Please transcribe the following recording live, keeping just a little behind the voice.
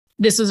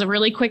This is a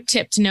really quick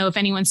tip to know if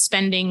anyone's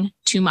spending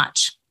too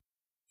much.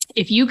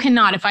 If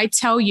I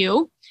tell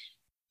you,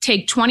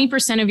 take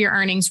 20% of your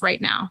earnings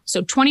right now.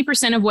 So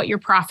 20% of what your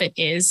profit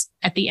is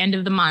at the end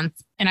of the month,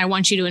 and I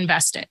want you to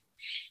invest it.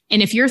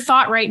 And if your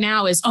thought right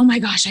now is, oh my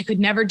gosh, I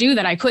could never do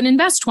that. I couldn't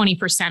invest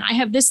 20%. I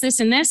have this,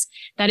 and this.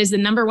 That is the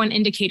number one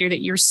indicator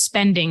that you're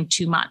spending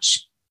too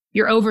much.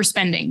 You're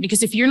overspending,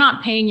 because if you're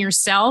not paying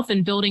yourself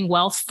and building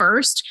wealth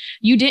first,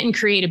 you didn't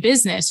create a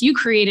business. You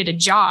created a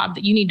job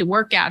that you need to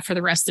work at for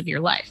the rest of your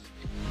life.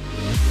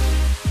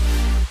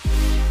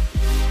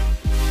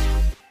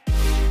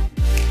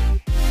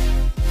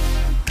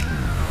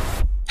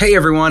 Hey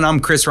everyone,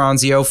 I'm Chris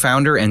Ronzio,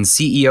 founder and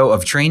CEO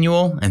of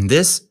Trainual, and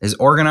this is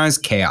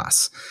Organized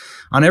Chaos.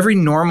 On every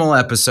normal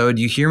episode,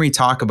 you hear me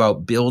talk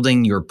about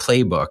building your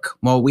playbook.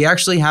 Well, we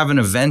actually have an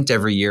event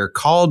every year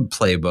called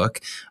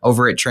Playbook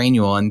over at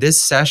Trainual, and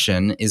this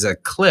session is a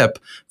clip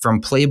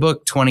from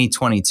Playbook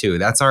 2022.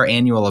 That's our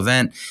annual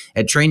event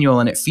at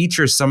Trainual, and it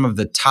features some of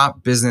the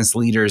top business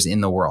leaders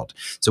in the world.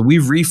 So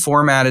we've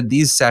reformatted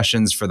these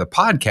sessions for the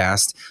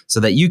podcast so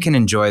that you can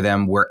enjoy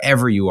them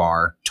wherever you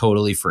are,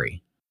 totally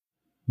free.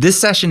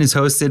 This session is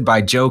hosted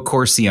by Joe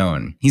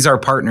Corcione. He's our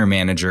partner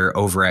manager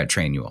over at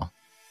Trainual.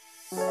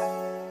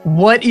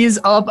 What is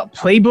up,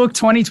 Playbook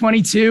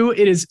 2022?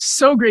 It is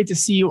so great to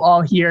see you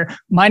all here.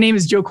 My name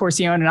is Joe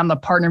Corcione, and I'm the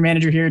partner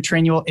manager here at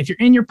Trainual. If you're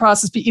in the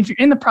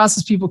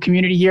Process People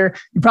community here,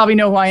 you probably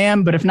know who I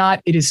am, but if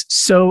not, it is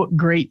so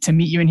great to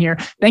meet you in here.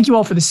 Thank you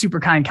all for the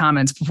super kind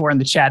comments before in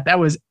the chat. That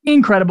was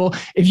incredible.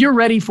 If you're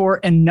ready for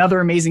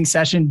another amazing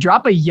session,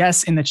 drop a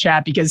yes in the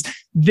chat, because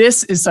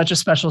this is such a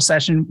special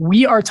session.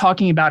 We are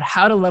talking about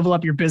how to level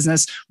up your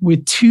business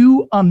with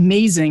two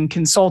amazing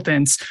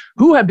consultants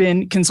who have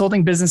been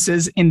consulting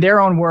businesses in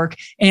their own work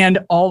and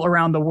all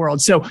around the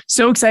world. So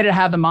excited to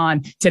have them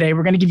on today.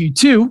 We're going to give you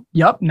two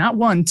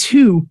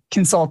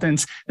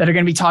consultants that are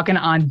going to be talking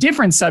on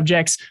different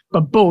subjects,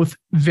 but both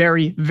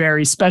very,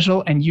 very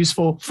special and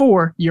useful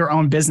for your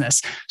own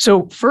business.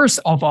 So first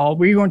of all,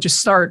 we're going to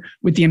start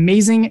with the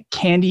amazing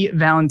Candy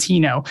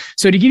Valentino.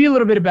 So to give you a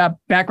little bit about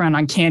background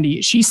on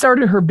Candy, she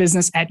started her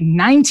business at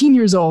 19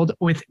 years old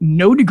with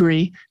no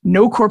degree,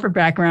 no corporate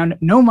background,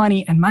 no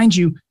money, and mind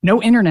you,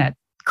 no internet.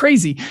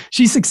 Crazy.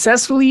 She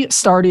successfully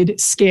started,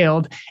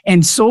 scaled,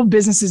 and sold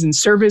businesses in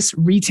service,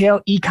 retail,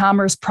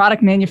 e-commerce,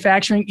 product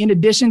manufacturing, in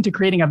addition to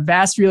creating a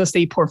vast real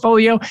estate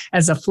portfolio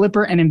as a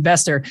flipper and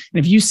investor.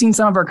 And if you've seen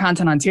some of our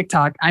content on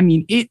TikTok, I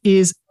mean, it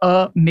is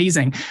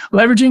amazing.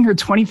 Leveraging her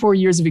 24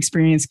 years of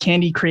experience,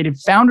 Candy created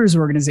Founders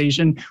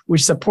Organization,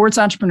 which supports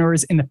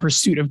entrepreneurs in the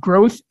pursuit of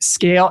growth,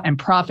 scale, and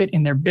profit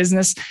in their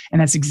business. And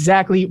that's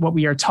exactly what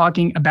we are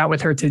talking about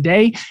with her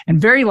today.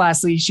 And very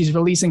lastly, she's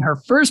releasing her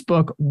first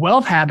book,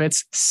 Wealth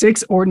Habits: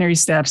 6 Ordinary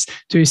Steps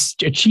to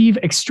Achieve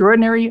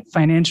Extraordinary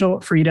Financial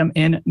Freedom,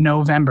 in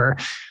November.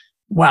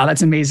 Wow,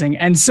 that's amazing.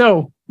 And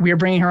so we are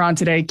bringing her on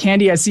today.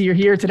 Candy, I see you're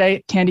here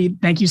today. Candy,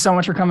 thank you so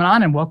much for coming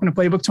on, and welcome to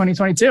Playbook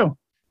 2022.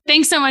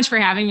 Thanks so much for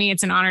having me.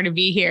 It's an honor to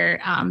be here.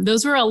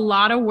 Those were a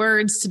lot of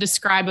words to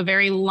describe a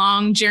very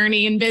long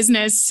journey in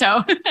business.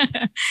 So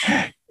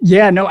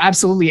yeah, no,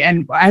 absolutely.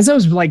 And as I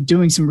was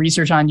doing some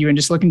research on you and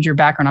just looking at your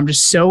background, I'm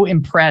just so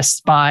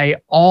impressed by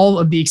all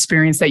of the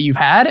experience that you've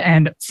had.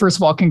 And first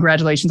of all,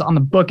 congratulations on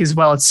the book as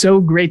well. It's so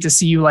great to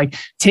see you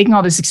taking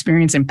all this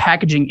experience and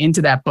packaging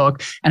into that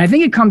book. And I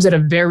think it comes at a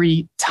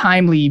very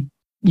timely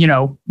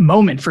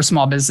moment for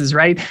small businesses,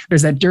 right?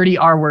 There's that dirty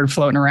R word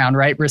floating around,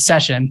 right?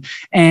 Recession.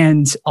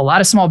 And a lot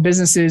of small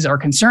businesses are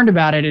concerned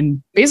about it.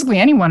 And basically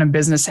anyone in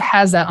business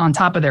has that on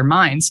top of their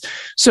minds.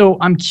 So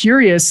I'm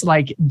curious,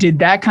 did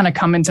that kind of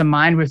come into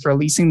mind with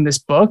releasing this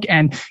book?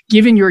 And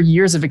given your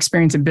years of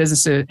experience in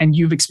businesses, and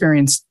you've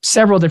experienced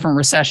several different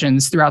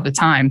recessions throughout the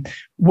time,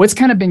 what's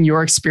kind of been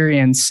your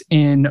experience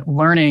in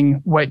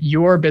learning what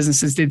your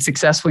businesses did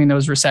successfully in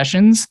those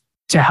recessions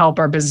to help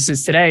our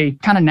businesses today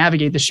kind of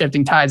navigate the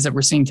shifting tides that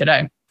we're seeing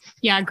today?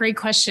 Yeah, great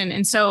question.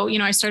 And so,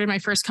 I started my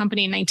first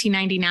company in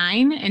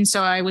 1999. And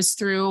so I was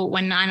through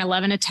when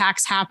 9/11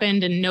 attacks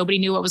happened and nobody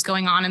knew what was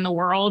going on in the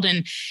world.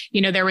 And,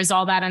 there was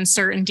all that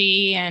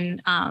uncertainty.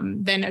 And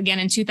then again,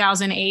 in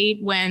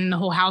 2008, when the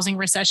whole housing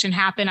recession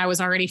happened, I was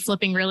already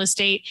flipping real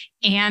estate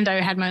and I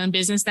had my own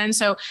business then.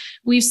 So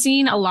we've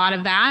seen a lot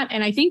of that.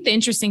 And I think the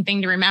interesting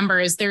thing to remember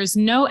is there's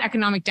no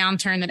economic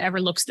downturn that ever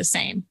looks the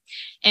same.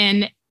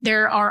 And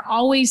there are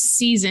always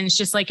seasons,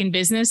 just like in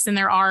business, than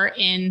there are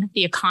in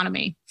the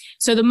economy.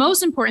 So the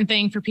most important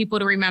thing for people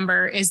to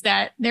remember is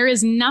that there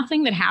is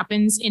nothing that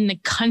happens in the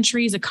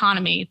country's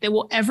economy that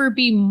will ever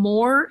be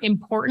more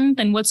important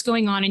than what's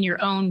going on in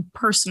your own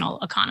personal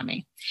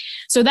economy.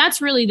 So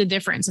that's really the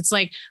difference. It's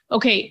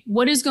okay,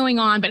 what is going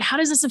on, but how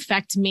does this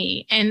affect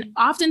me? And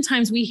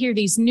oftentimes we hear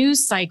these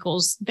news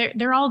cycles,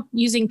 they're all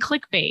using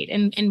clickbait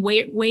and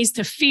ways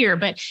to fear.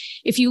 But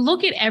if you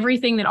look at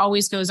everything that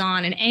always goes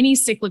on in any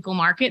cyclical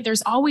market,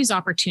 there's always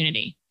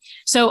opportunity.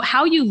 So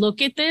how you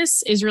look at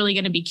this is really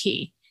going to be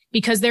key,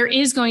 because there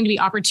is going to be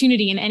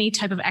opportunity in any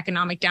type of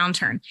economic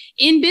downturn.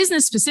 In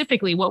business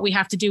specifically, what we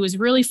have to do is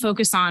really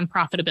focus on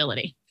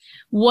profitability.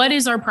 What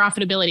is our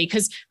profitability?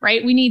 Because,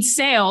 right, we need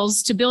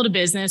sales to build a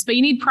business, but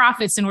you need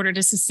profits in order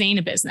to sustain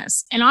a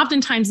business. And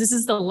oftentimes this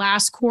is the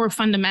last core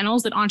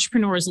fundamentals that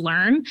entrepreneurs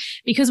learn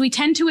because we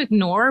tend to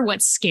ignore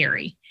what's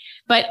scary.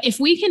 But if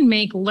we can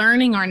make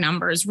learning our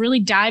numbers, really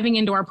diving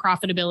into our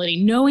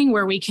profitability, knowing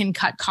where we can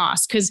cut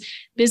costs, because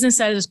business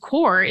at its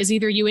core is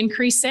either you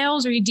increase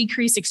sales or you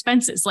decrease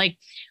expenses. Like,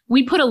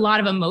 we put a lot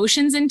of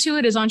emotions into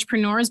it as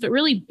entrepreneurs, but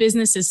really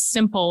business is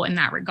simple in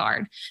that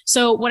regard.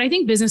 So what I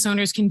think business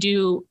owners can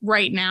do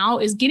right now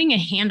is getting a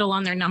handle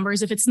on their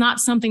numbers if it's not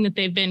something that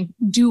they've been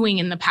doing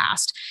in the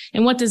past.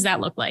 And what does that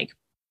look like?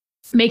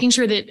 Making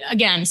sure that,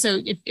 again,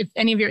 so if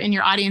any of you in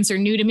your audience are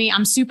new to me,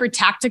 I'm super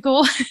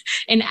tactical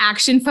and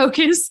action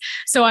focused.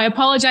 So I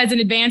apologize in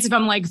advance if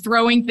I'm like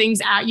throwing things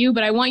at you,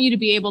 but I want you to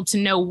be able to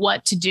know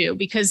what to do,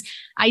 because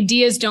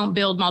ideas don't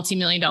build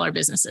multi-million-dollar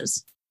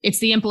businesses. It's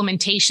the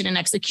implementation and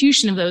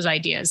execution of those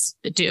ideas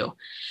that do.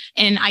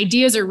 And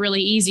ideas are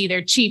really easy.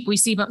 They're cheap. We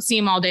see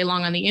them all day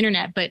long on the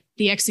internet, but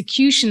the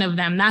execution of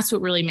them, that's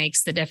what really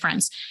makes the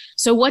difference.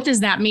 So what does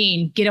that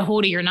mean? Get a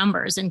hold of your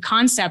numbers. And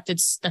concept,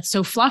 that's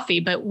so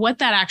fluffy, but what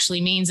that actually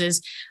means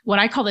is what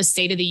I call the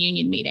State of the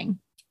Union meeting.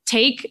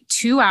 Take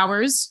 2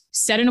 hours,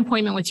 set an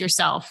appointment with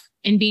yourself,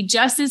 and be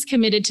just as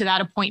committed to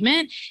that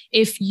appointment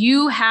if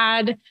you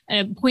had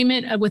an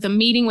appointment with a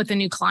meeting with a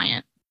new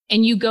client.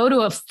 And you go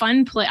to a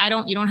fun place.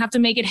 You don't have to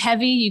make it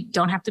heavy. You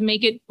don't have to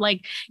make it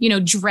like,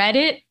 dread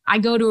it. I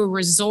go to a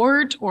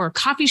resort or a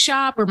coffee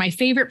shop or my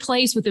favorite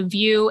place with a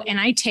view, and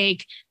I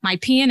take my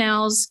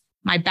P&Ls,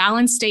 my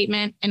balance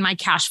statement, and my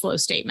cash flow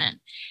statement.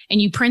 And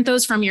you print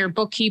those from your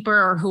bookkeeper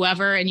or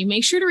whoever, and you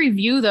make sure to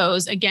review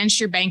those against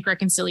your bank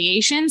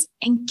reconciliations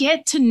and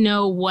get to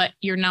know what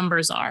your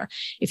numbers are.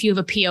 If you have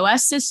a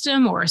POS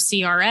system or a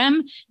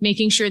CRM,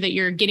 making sure that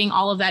you're getting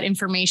all of that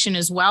information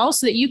as well,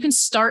 so that you can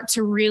start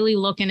to really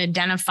look and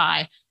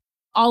identify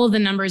all of the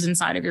numbers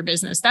inside of your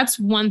business. That's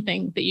one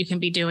thing that you can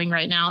be doing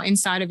right now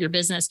inside of your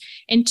business.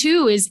 And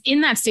two is,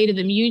 in that State of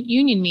the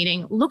Union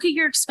meeting, look at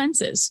your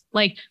expenses.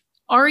 Like,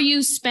 are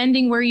you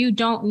spending where you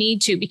don't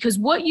need to? Because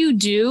what you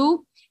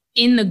do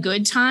in the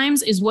good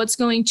times is what's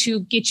going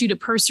to get you to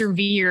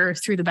persevere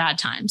through the bad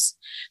times.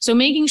 So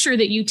making sure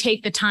that you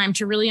take the time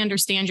to really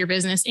understand your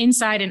business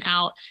inside and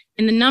out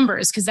in the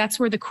numbers, because that's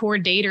where the core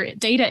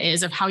data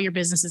is of how your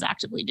business is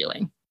actively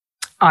doing.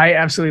 I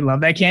absolutely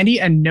love that, Candy.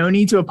 And no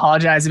need to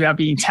apologize about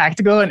being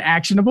tactical and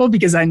actionable,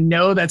 because I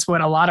know that's what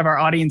a lot of our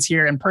audience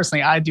here, and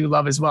personally, I do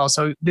love as well.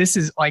 So this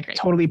is like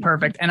totally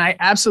perfect. And I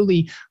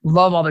absolutely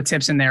love all the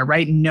tips in there,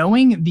 right?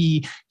 Knowing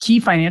the key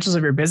financials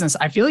of your business,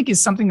 I feel like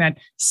is something that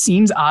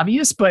seems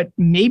obvious, but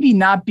maybe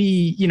not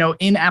be,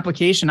 in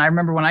application. I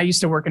remember when I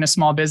used to work in a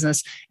small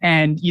business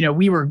and,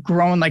 we were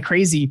growing like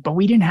crazy, but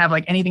we didn't have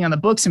like anything on the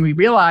books. And we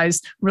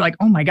realized we're like,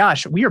 oh my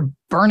gosh, we are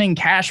burning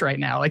cash right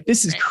now. Like,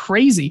 this is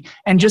crazy.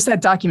 And just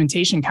that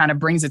documentation kind of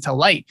brings it to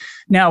light.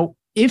 Now,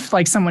 if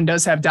like someone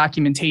does have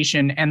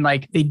documentation and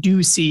like they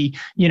do see,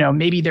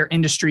 maybe their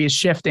industry is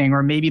shifting,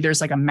 or maybe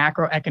there's like a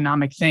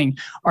macroeconomic thing,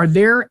 are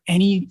there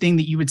anything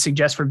that you would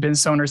suggest for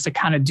business owners to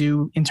kind of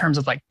do in terms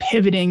of like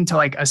pivoting to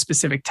like a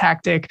specific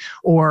tactic,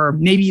 or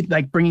maybe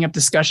like bringing up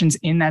discussions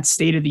in that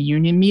State of the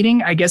Union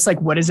meeting? I guess,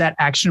 like, what does that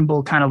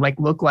actionable kind of like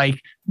look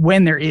like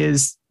when there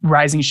is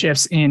rising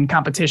shifts in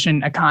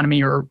competition,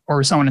 economy, or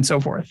so on and so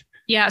forth?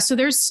 Yeah. So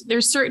there's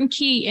certain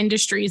key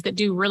industries that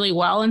do really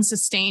well and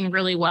sustain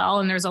really well.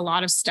 And there's a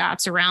lot of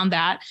stats around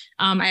that.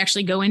 I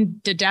actually go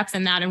into depth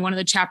in that. And one of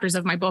the chapters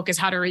of my book is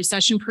how to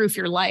recession-proof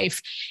your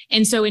life.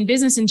 And so in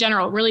business in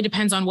general, it really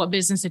depends on what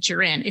business that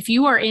you're in. If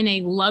you are in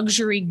a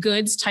luxury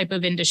goods type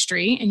of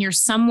industry and you're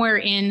somewhere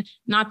in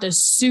not the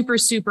super,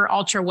 super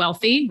ultra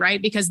wealthy,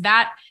 right? Because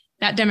that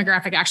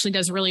demographic actually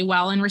does really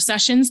well in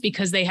recessions,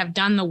 because they have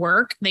done the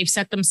work. They've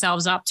set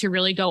themselves up to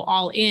really go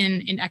all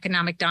in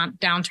economic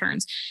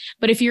downturns.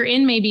 But if you're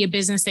in maybe a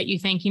business that you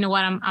think,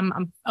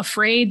 I'm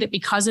afraid that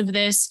because of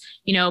this,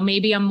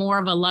 maybe I'm more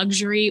of a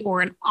luxury or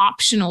an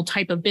optional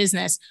type of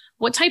business,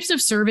 what types of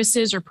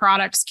services or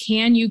products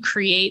can you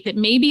create that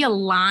maybe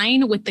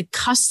align with the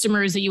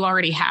customers that you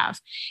already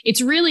have?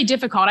 It's really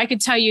difficult. I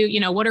could tell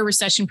you, what are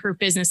recession-proof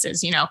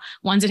businesses?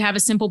 Ones that have a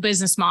simple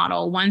business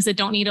model, ones that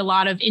don't need a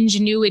lot of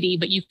ingenuity,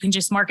 but you can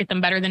just market them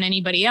better than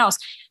anybody else.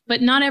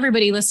 But not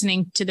everybody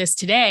listening to this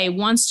today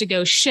wants to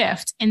go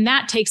shift. And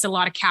that takes a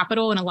lot of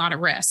capital and a lot of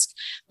risk.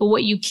 But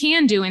what you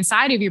can do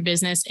inside of your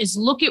business is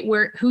look at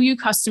who your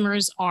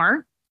customers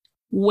are.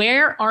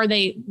 Where are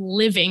they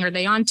living? Are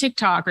they on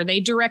TikTok? Are they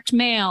direct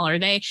mail? Are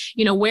they,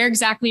 where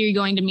exactly are you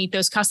going to meet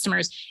those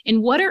customers?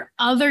 And what are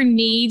other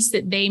needs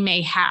that they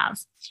may have?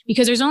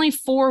 Because there's only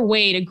 4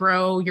 ways to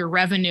grow your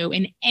revenue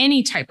in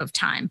any type of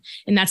time.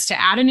 And that's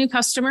to add a new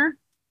customer,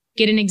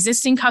 get an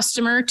existing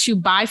customer to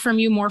buy from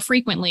you more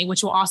frequently,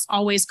 which will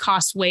always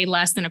cost way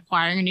less than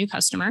acquiring a new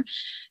customer.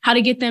 How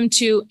to get them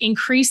to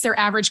increase their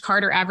average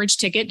cart or average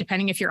ticket,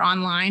 depending if you're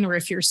online or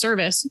if you're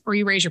service, or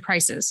you raise your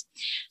prices.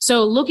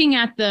 So looking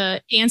at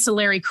the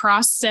ancillary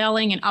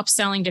cross-selling and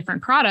upselling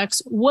different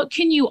products, what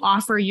can you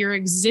offer your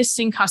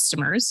existing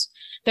customers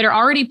that are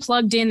already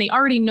plugged in. They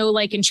already know,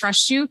 like, and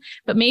trust you,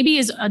 but maybe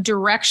is a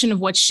direction of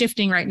what's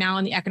shifting right now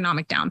in the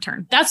economic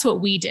downturn. That's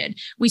what we did.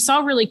 We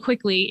saw really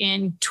quickly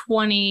in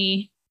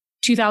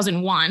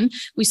 2001,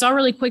 we saw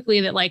really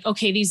quickly that, like,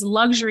 okay, these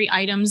luxury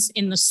items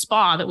in the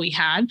spa that we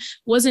had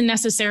wasn't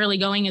necessarily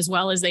going as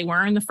well as they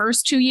were in the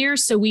first 2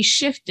 years. So we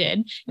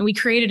shifted and we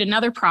created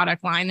another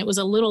product line that was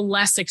a little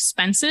less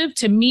expensive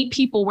to meet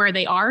people where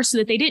they are so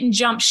that they didn't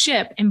jump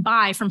ship and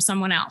buy from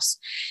someone else.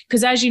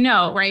 Because as you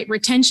know, right,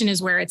 retention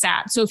is where it's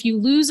at. So if you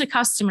lose a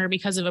customer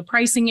because of a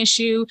pricing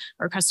issue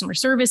or customer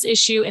service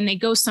issue and they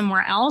go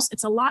somewhere else,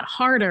 it's a lot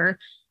harder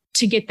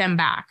to get them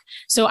back.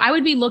 So I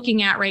would be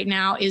looking at right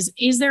now is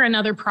there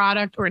another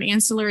product or an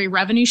ancillary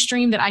revenue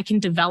stream that I can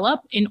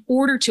develop in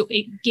order to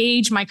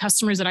engage my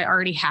customers that I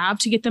already have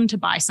to get them to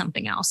buy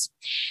something else?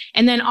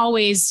 And then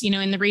always,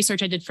 in the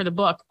research I did for the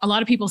book, a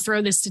lot of people throw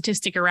this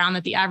statistic around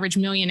that the average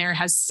millionaire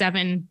has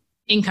 7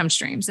 income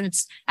streams. And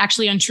it's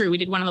actually untrue. We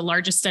did one of the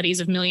largest studies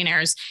of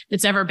millionaires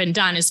that's ever been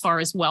done as far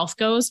as wealth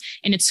goes,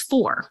 and it's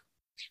 4.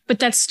 But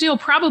that's still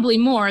probably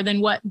more than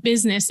what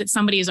business that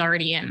somebody is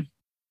already in.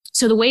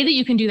 So the way that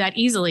you can do that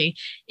easily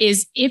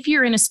is if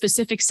you're in a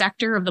specific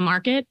sector of the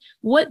market,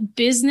 what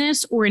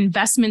business or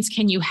investments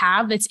can you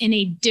have that's in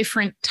a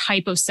different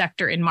type of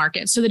sector in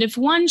market? So that if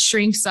one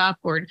shrinks up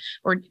or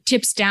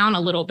tips down a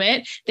little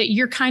bit, that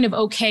you're kind of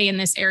okay in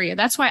this area.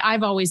 That's why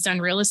I've always done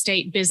real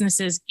estate,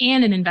 businesses,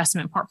 and an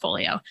investment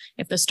portfolio.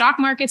 If the stock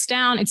market's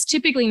down, it's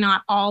typically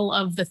not all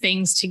of the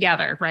things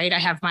together, right? I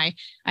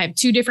have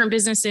 2 different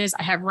businesses,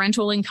 I have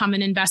rental income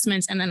and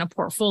investments, and then a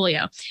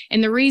portfolio.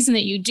 And the reason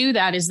that you do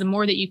that is the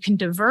more that you can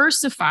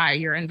diversify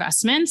your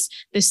investments,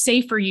 the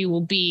safer you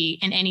will be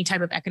in any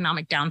type of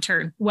economic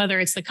downturn, whether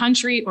it's the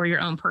country or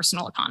your own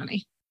personal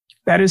economy.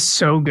 That is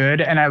so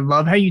good. And I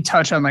love how you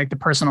touch on, like, the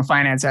personal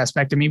finance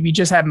aspect. I mean, we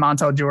just had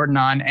Montel Jordan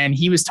on, and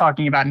he was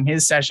talking about in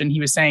his session,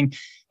 he was saying,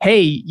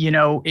 hey,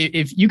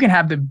 if you can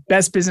have the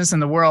best business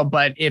in the world,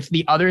 but if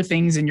the other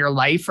things in your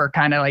life are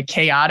kind of like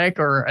chaotic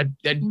or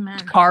a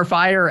car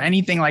fire or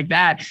anything like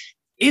that,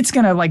 it's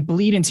going to, like,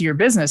 bleed into your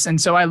business. And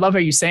so I love how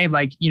you say,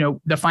 like,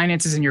 the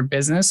finances in your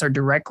business are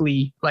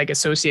directly, like,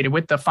 associated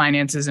with the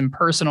finances in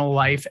personal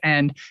life,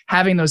 and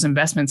having those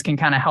investments can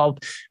kind of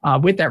help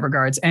with that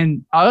regards.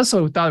 And I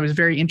also thought it was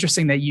very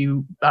interesting that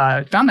you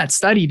found that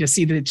study to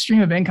see that the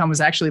stream of income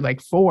was actually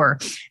like 4,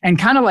 and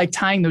kind of like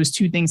tying those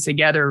 2 things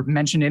together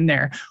mentioned in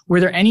there. Were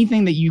there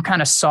anything that you kind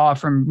of saw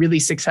from really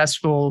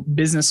successful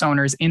business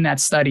owners in that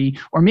study,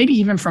 or maybe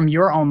even from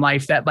your own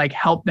life, that, like,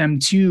 helped them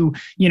to,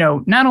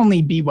 not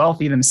only be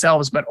wealthy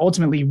themselves, but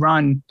ultimately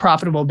run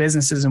profitable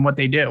businesses in what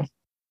they do?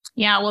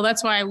 Yeah, well,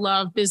 that's why I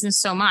love business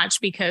so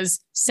much, because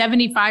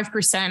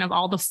 75% of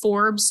all the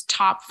Forbes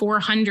top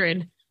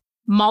 400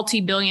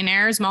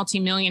 multi-billionaires,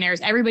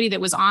 multi-millionaires, everybody that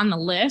was on the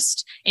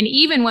list, and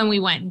even when we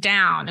went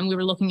down and we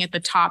were looking at the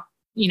top,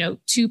 2%,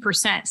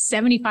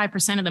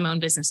 75% of them own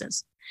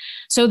businesses.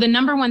 So the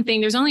number one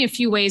thing, there's only a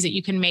few ways that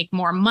you can make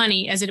more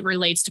money as it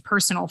relates to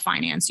personal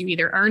finance. You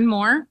either earn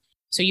more,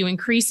 so you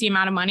increase the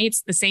amount of money.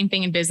 It's the same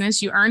thing in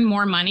business. You earn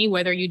more money,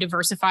 whether you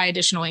diversify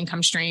additional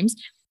income streams.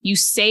 You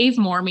save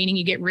more, meaning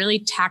you get really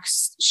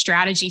tax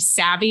strategy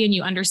savvy and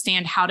you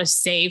understand how to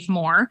save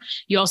more.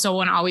 You also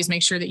want to always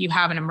make sure that you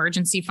have an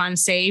emergency fund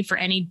saved for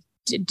any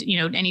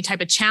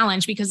type of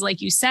challenge, because, like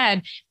you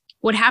said,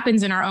 what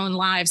happens in our own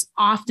lives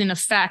often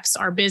affects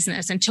our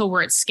business until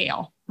we're at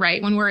scale,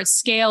 right? When we're at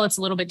scale, it's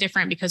a little bit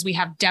different because we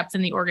have depth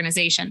in the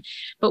organization.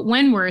 But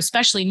when we're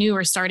especially new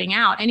or starting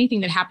out, anything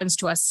that happens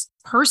to us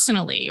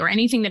personally, or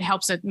anything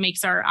that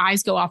makes our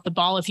eyes go off the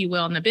ball, if you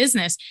will, in the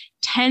business,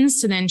 tends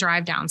to then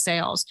drive down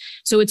sales.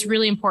 So it's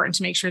really important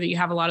to make sure that you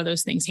have a lot of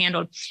those things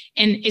handled.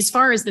 And as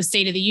far as the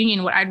State of the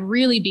Union, what I'd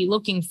really be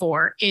looking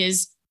for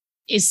is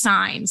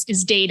signs,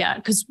 is data.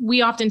 Because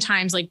we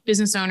oftentimes, like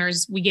business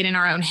owners, we get in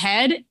our own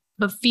head,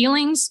 but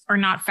feelings are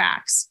not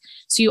facts.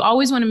 So you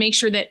always want to make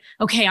sure that,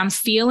 okay, I'm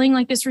feeling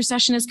like this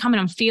recession is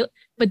coming.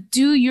 But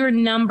do your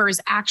numbers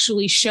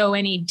actually show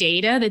any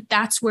data that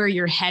that's where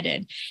you're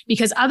headed?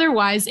 Because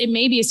otherwise it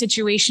may be a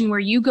situation where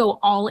you go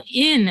all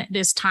in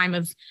this time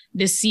of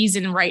this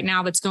season right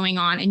now that's going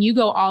on, and you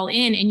go all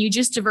in and you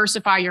just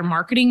diversify your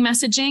marketing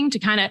messaging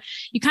to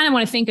you kind of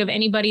want to think of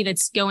anybody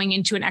that's going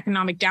into an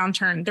economic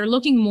downturn. They're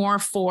looking more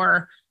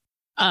for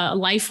a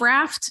life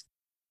raft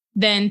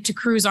than to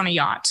cruise on a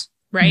yacht.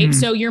 Right. Mm-hmm.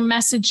 So your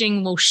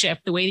messaging will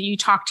shift. The way that you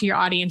talk to your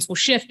audience will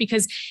shift,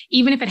 because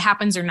even if it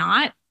happens or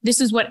not,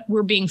 this is what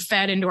we're being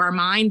fed into our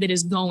mind that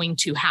is going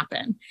to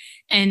happen.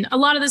 And a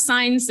lot of the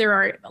signs, there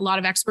are a lot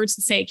of experts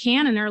that say it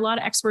can, and there are a lot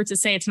of experts that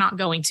say it's not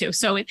going to.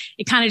 So it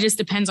kind of just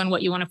depends on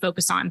what you want to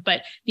focus on.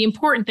 But the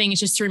important thing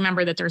is just to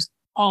remember that there's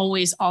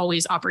always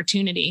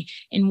opportunity,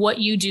 and what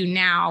you do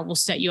now will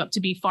set you up to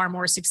be far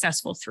more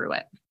successful through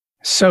it.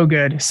 So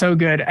good. So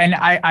good. And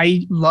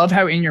I love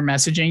how in your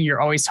messaging,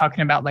 you're always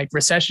talking about like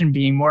recession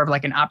being more of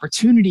like an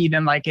opportunity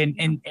than like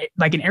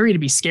like an area to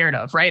be scared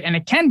of. Right. And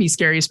it can be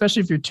scary,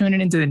 especially if you're tuning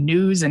into the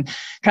news and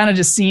kind of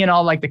just seeing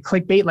all like the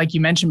clickbait, like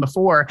you mentioned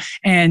before.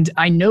 And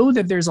I know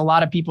that there's a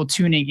lot of people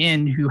tuning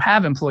in who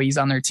have employees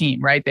on their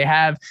team, right? They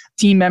have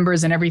team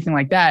members and everything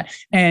like that.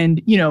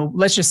 And,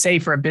 let's just say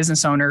for a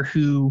business owner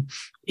who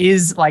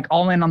is like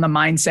all in on the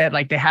mindset,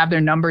 like they have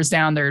their numbers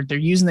down, they're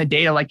using the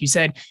data, like you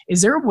said,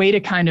 is there a way to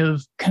kind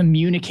of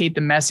communicate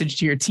the message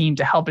to your team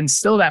to help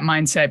instill that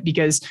mindset?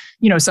 Because,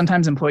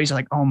 sometimes employees are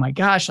like, oh my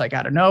gosh, like,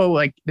 I don't know,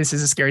 like this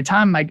is a scary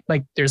time.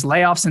 Like there's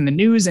layoffs in the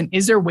news. And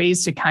is there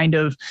ways to kind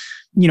of,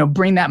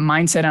 bring that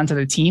mindset onto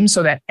the team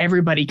so that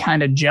everybody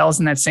kind of gels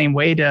in that same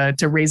way to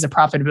raise the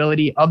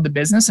profitability of the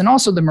business and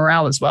also the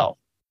morale as well?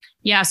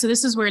 Yeah. So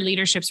this is where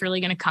leadership's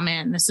really going to come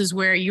in. This is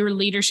where your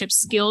leadership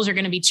skills are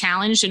going to be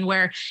challenged, and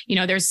where,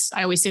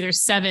 I always say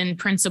there's 7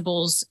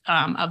 principles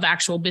of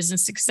actual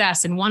business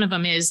success. And one of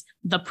them is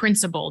the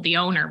principal, the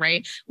owner,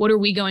 right? What are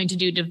we going to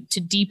do to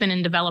deepen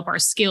and develop our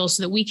skills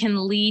so that we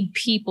can lead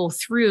people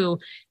through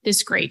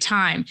this great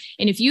time?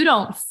 And if you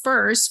don't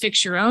first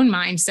fix your own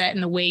mindset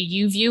and the way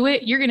you view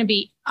it, you're going to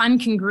be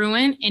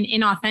uncongruent and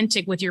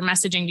inauthentic with your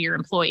messaging to your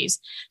employees.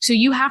 So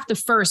you have to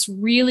first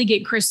really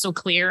get crystal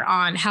clear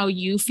on how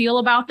you feel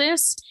about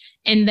this,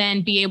 and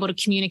then be able to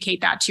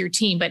communicate that to your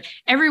team. But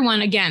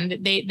everyone, again,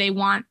 they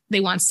want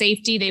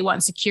safety, they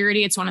want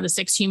security. It's one of the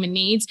 6 human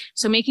needs.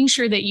 So making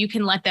sure that you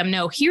can let them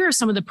know, here are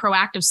some of the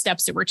proactive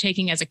steps that we're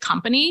taking as a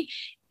company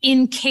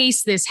in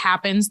case this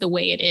happens the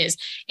way it is.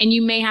 And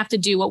you may have to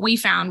do what we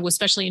found,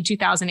 especially in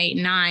 2008 and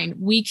 2009,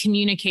 we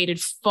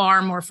communicated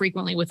far more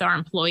frequently with our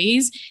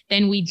employees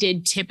than we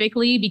did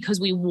typically,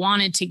 because we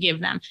wanted to give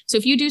them. So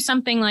if you do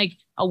something like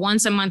a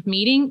once a month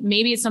meeting,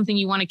 maybe it's something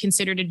you want to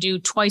consider to do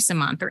twice a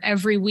month or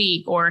every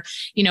week. Or,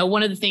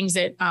 one of the things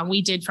that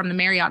we did from the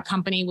Marriott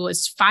company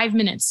was 5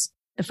 minutes.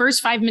 The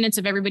first 5 minutes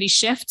of everybody's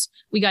shift,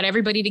 we got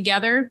everybody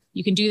together.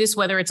 You can do this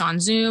whether it's on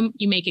Zoom,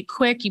 you make it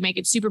quick, you make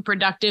it super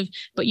productive,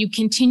 but you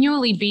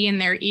continually be in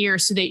their ear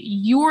so that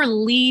you're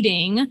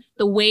leading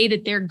the way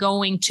that they're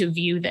going to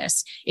view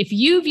this. If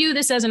you view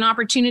this as an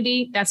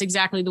opportunity, that's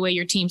exactly the way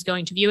your team's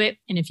going to view it.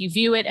 And if you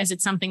view it as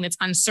it's something that's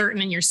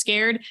uncertain and you're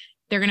scared,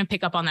 they're going to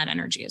pick up on that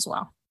energy as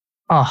well.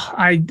 Oh,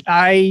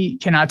 I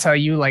cannot tell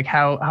you like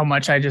how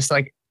much I just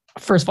like,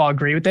 first of all,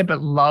 agree with it,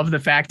 but love the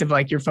fact of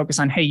like your focus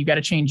on, hey, you got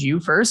to change you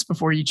first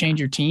before you change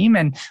your team.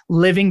 And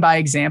living by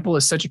example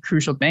is such a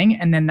crucial thing.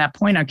 And then that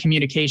point on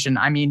communication,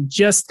 I mean,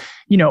 just,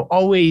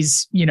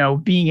 always,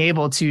 being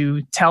able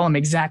to tell them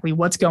exactly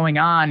what's going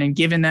on and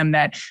giving them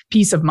that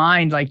peace of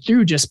mind, like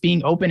through just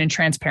being open and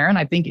transparent,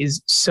 I think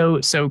is so,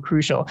 so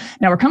crucial.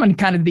 Now we're coming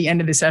kind of to the end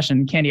of the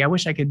session. Candy, I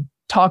wish I could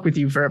talk with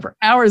you for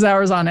hours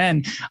on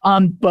end.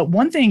 But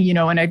one thing,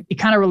 and it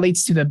kind of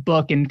relates to the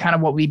book and kind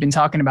of what we've been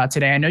talking about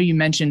today. I know you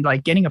mentioned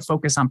like getting a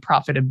focus on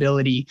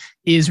profitability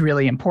is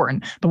really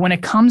important. But when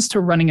it comes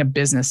to running a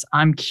business,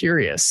 I'm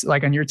curious,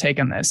 like on your take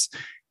on this,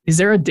 is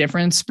there a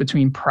difference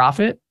between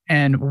profit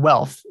and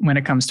wealth when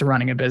it comes to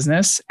running a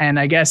business? And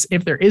I guess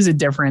if there is a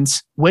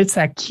difference, what's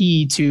that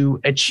key to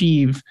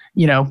achieve,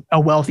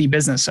 a wealthy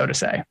business, so to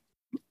say?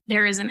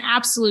 There is an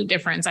absolute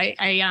difference.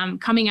 I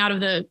coming out of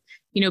the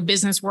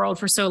business world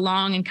for so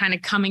long and kind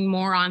of coming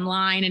more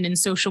online and in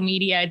social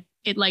media,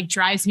 it like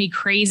drives me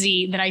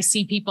crazy that I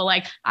see people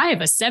like, I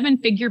have a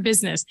 7-figure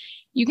business.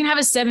 You can have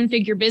a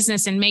 7-figure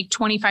business and make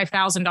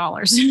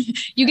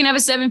 $25,000. You can have a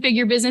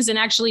 7-figure business and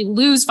actually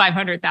lose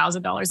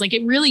 $500,000. Like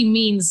it really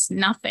means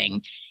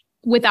nothing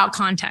without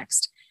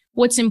context.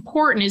 What's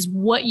important is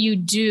what you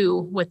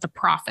do with the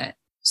profit.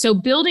 So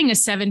building a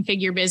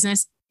 7-figure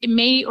business, it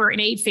may, or an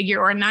 8-figure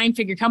or a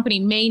 9-figure company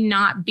may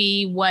not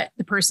be what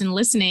the person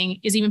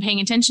listening is even paying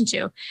attention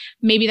to.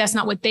 Maybe that's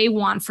not what they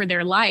want for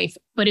their life,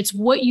 but it's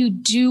what you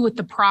do with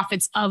the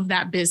profits of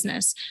that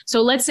business.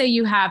 So let's say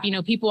you have,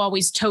 people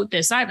always tote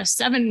this, I have a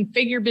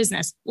 7-figure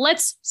business.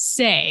 Let's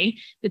say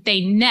that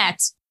they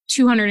net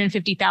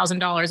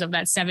 $250,000 of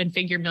that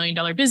 7-figure $1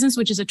 million business,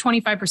 which is a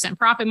 25%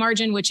 profit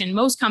margin, which in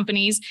most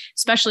companies,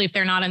 especially if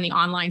they're not in the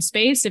online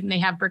space, if they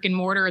have brick and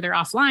mortar or they're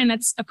offline,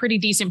 that's a pretty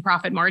decent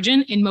profit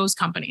margin in most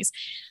companies.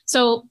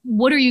 So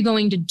what are you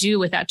going to do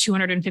with that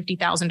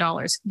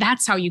 $250,000?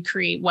 That's how you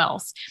create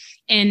wealth.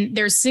 And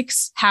there's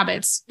 6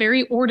 habits,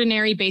 very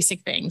ordinary,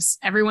 basic things.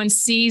 Everyone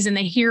sees and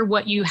they hear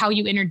how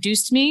you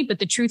introduced me. But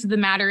the truth of the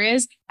matter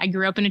is I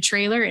grew up in a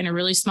trailer in a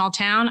really small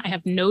town. I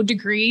have no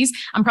degrees.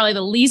 I'm probably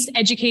the least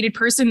educated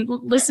person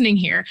listening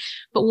here.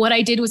 But what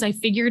I did was I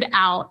figured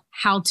out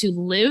how to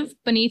live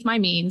beneath my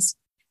means,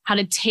 how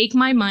to take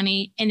my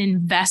money and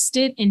invest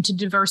it into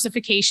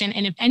diversification.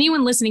 And if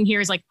anyone listening here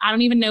is like, I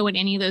don't even know what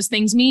any of those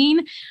things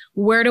mean,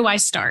 where do I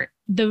start?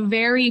 The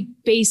very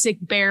basic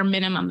bare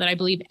minimum that I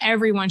believe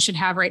everyone should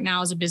have right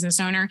now as a business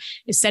owner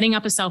is setting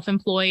up a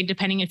self-employed,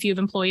 depending if you have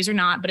employees or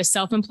not, but a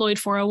self-employed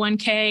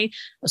 401k,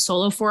 a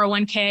solo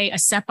 401k, a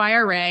SEP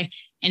IRA,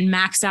 and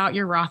max out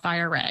your Roth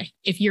IRA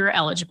if you're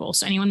eligible.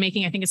 So anyone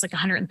making, I think it's like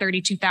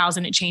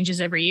 132,000, it changes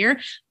every year.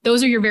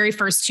 Those are your very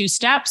first 2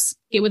 steps.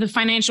 Get with a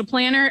financial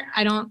planner.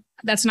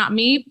 That's not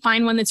me.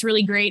 Find one that's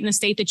really great in the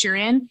state that you're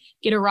in.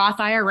 Get a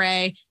Roth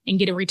IRA and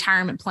get a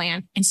retirement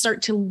plan and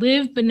start to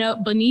live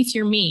beneath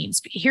your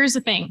means. But here's the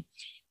thing.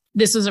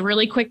 This is a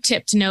really quick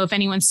tip to know if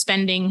anyone's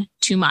spending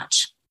too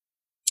much.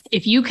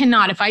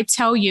 If I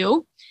tell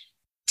you,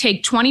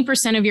 take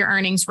 20% of your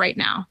earnings right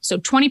now. So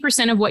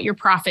 20% of what your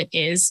profit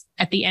is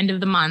at the end of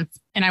the month,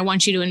 and I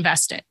want you to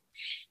invest it.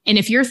 And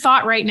if your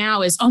thought right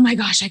now is, oh my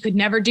gosh, I could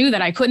never do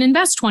that. I couldn't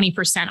invest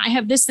 20%. I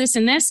have this, this,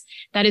 and this.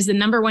 That is the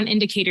number one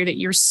indicator that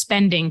you're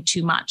spending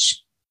too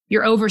much.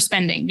 You're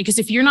overspending, because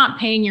if you're not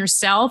paying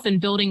yourself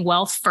and building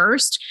wealth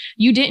first,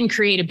 you didn't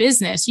create a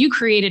business. You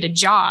created a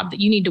job that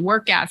you need to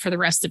work at for the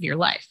rest of your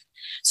life.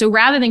 So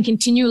rather than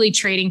continually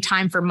trading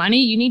time for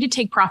money, you need to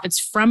take profits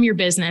from your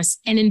business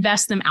and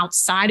invest them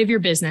outside of your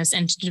business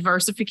into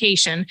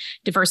diversification,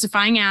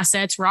 diversifying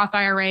assets, Roth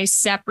IRAs,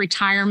 SEP,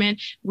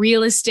 retirement,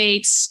 real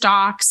estate,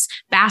 stocks,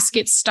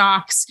 basket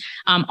stocks,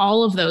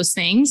 all of those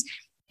things.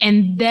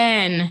 And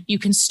then you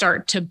can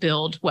start to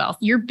build wealth.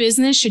 Your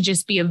business should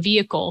just be a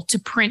vehicle to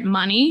print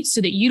money so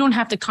that you don't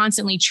have to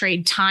constantly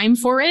trade time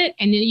for it.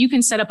 And then you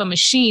can set up a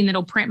machine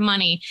that'll print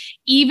money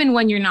even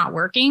when you're not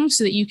working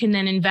so that you can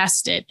then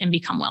invest it and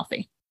become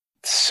wealthy.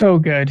 So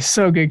good,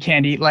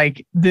 Candy.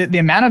 Like the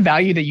amount of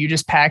value that you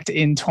just packed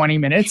in 20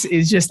 minutes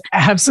is just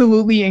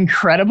absolutely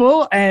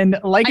incredible. And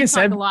like I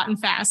said, talk a lot and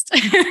fast.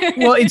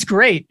 Well, it's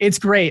great. It's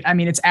great. I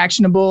mean, it's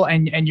actionable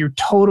and you're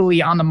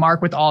totally on the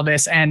mark with all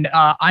this. And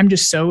I'm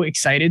just so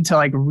excited to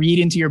like read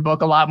into your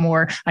book a lot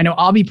more. I know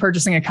I'll be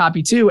purchasing a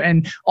copy too.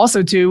 And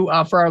also too,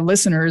 for our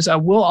listeners,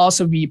 we'll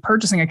also be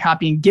purchasing a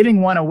copy and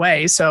giving one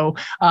away. So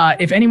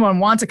if anyone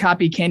wants a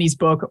copy of Candy's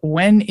book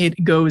when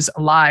it goes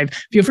live,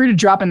 feel free to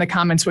drop in the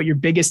comments what your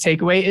biggest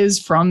takeaway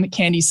is from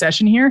Candy's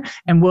session here,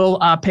 and we'll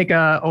pick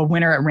a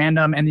winner at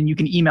random, and then you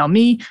can email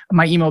me.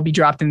 My email will be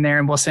dropped in there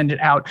and we'll send it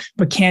out.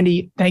 But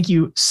Candy, thank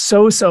you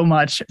so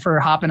much for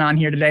hopping on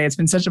here today. It's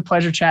been such a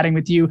pleasure chatting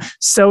with you.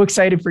 So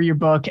excited for your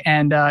book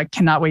and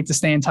cannot wait to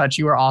stay in touch.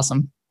 You are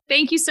awesome.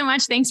 Thank you so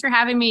much. Thanks for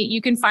having me.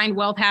 You can find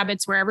Wealth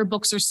Habits wherever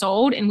books are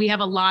sold. And we have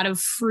a lot of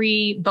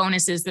free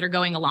bonuses that are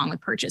going along with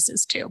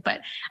purchases too.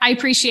 But I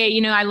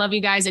appreciate, I love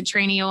you guys at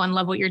Traineo and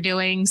love what you're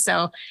doing.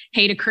 So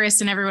hey to Chris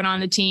and everyone on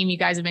the team. You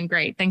guys have been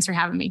great. Thanks for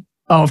having me.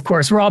 Oh, of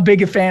course. We're all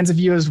big fans of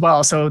you as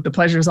well. So the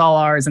pleasure is all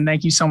ours. And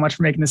thank you so much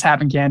for making this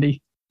happen,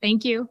 Candy.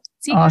 Thank you.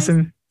 See you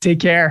awesome. Guys. Take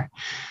care.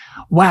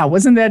 Wow.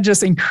 Wasn't that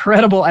just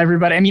incredible,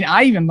 everybody? I mean,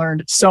 I even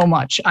learned so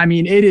much. I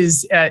mean, it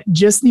is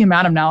just the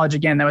amount of knowledge,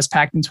 again, that was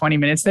packed in 20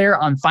 minutes there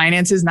on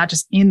finances, not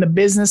just in the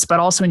business, but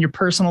also in your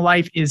personal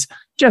life is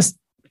just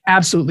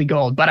absolutely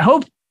gold. But I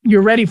hope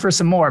you're ready for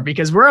some more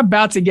because we're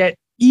about to get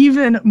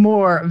even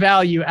more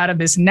value out of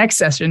this next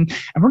session.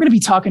 And we're going to be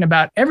talking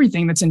about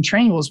everything that's in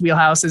Traineo's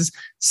wheelhouses,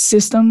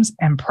 systems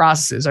and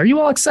processes. Are you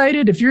all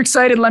excited? If you're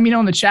excited, let me know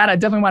in the chat. I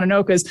definitely want to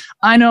know because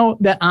I know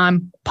that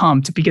I'm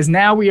pumped because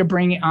now we are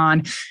bringing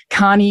on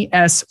Connie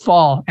S.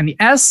 Fall, and the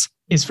S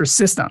is for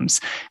systems.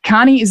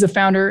 Connie is the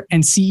founder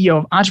and CEO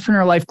of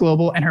Entrepreneur Life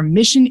Global, and her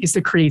mission is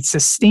to create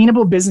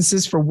sustainable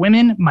businesses for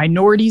women,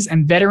 minorities,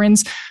 and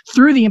veterans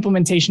through the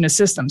implementation of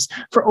systems.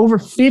 For over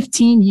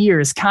 15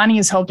 years, Connie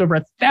has helped over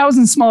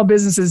 1,000 small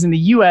businesses in the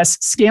U.S.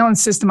 scale and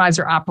systemize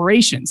their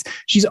operations.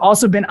 She's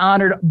also been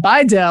honored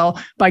by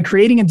Dell by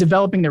creating and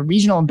developing the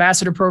Regional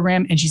Ambassador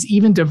Program, and she's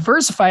even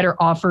diversified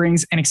her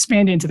offerings and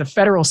expanded into the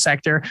federal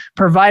sector,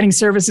 providing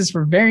services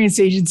for various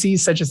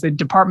agencies such as the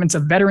Departments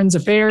of Veterans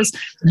Affairs,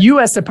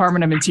 U.S.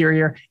 Department of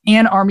Interior,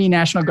 and Army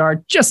National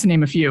Guard, just to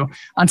name a few.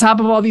 On top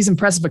of all these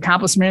impressive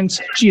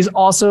accomplishments, she is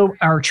also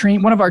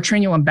one of our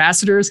Traineo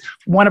ambassadors,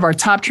 one of our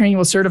top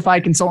Traineo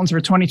certified consultants for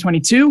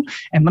 2022.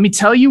 And let me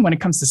tell you, when it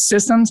comes to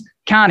systems,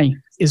 Connie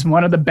is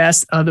one of the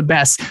best of the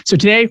best. So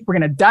today we're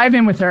going to dive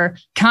in with her.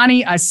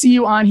 Connie, I see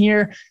you on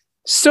here.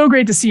 So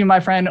great to see you, my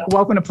friend.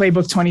 Welcome to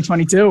Playbook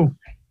 2022.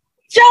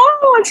 Joe,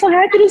 I'm so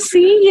happy to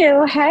see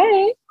you.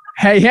 Hey.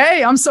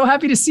 Hey, I'm so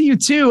happy to see you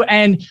too.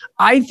 And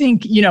I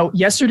think,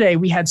 yesterday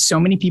we had so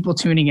many people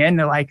tuning in.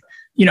 They're like,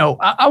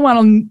 I want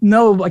to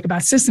know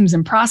about systems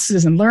and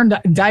processes and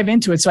dive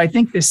into it. So I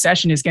think this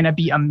session is going to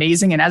be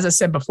amazing. And as I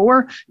said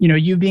before,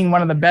 you being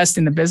one of the best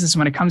in the business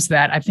when it comes to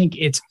that, I think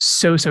it's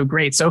so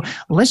great. So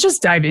let's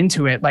just dive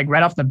into it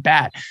right off the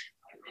bat.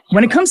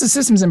 When it comes to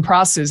systems and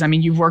processes, I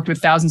mean, you've worked with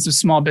thousands of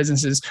small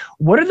businesses.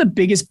 What are the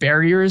biggest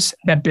barriers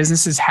that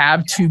businesses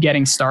have to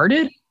getting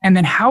started? And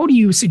then how do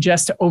you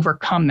suggest to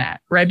overcome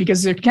that, right?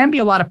 Because there can be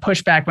a lot of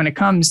pushback when it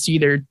comes to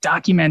either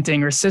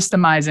documenting or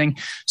systemizing.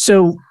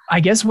 So I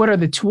guess what are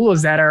the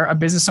tools that our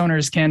business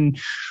owners can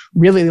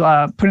really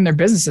put in their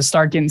business to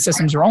start getting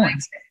systems rolling?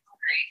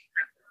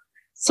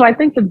 So I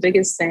think the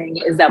biggest thing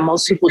is that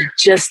most people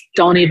just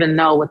don't even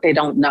know what they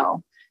don't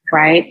know,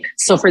 right?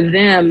 So for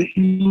them,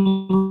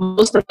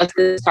 most of us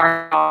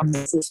start off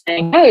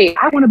saying, hey,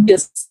 I want to be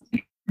this,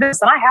 and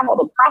I have all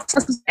the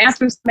processes and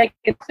answers to make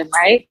it happen,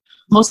 right?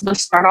 most of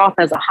us start off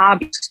as a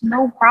hobby, it's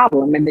no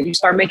problem. And then you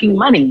start making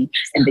money,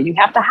 and then you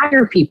have to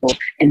hire people,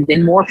 and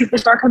then more people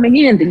start coming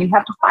in, then you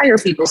have to fire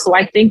people. So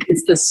I think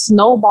it's the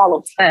snowball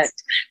effect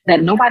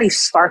that nobody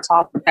starts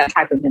off with that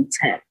type of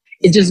intent.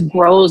 It just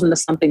grows into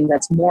something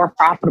that's more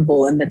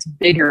profitable and that's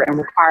bigger and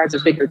requires a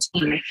bigger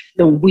team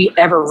than we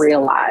ever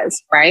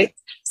realize, right?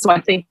 So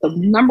I think the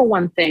number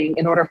one thing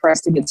in order for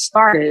us to get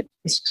started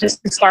is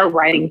just to start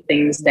writing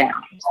things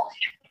down.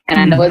 And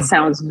I know it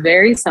sounds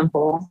very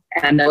simple,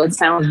 and I know it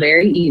sounds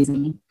very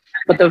easy,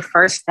 but the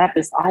first step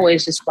is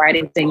always just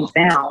writing things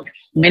down.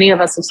 Many of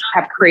us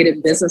have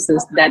created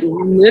businesses that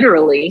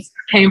literally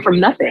came from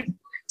nothing.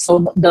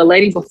 So the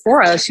lady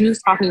before us, she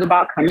was talking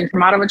about coming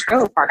from out of a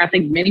trailer park. I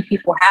think many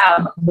people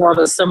have more of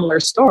a similar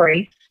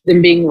story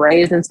than being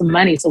raised into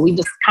money. So we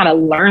just kind of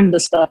learned the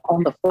stuff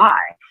on the fly.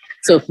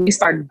 So if we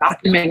start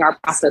documenting our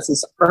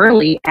processes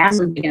early as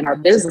we begin our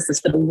business,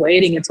 instead of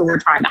waiting until we're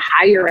trying to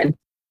hire and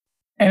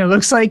it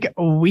looks like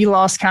we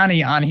lost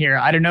Connie on here.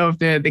 I don't know if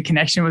the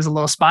connection was a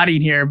little spotty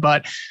in here,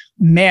 but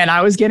man,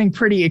 I was getting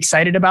pretty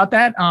excited about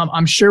that.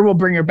 I'm sure we'll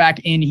bring her back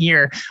in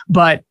here,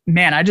 but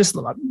man, just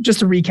to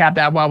recap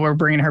that while we're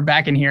bringing her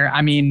back in here.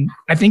 I mean,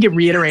 I think it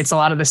reiterates a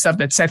lot of the stuff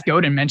that Seth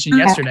Godin mentioned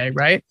yesterday,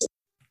 right?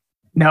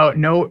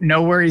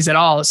 No worries at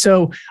all.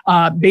 So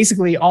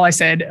basically all I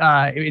said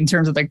in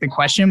terms of like the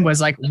question was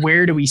like,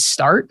 where do we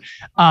start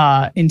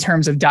in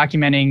terms of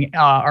documenting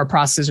our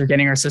process or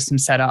getting our system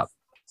set up?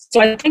 So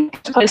I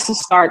think the place to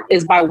start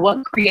is by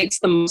what creates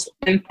the most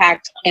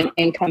impact and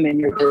income in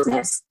your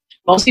business.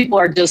 Most people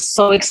are just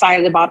so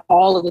excited about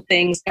all of the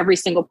things, every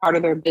single part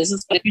of their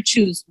business. But if you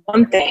choose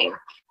one thing,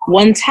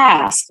 one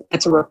task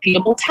that's a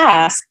repeatable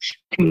task,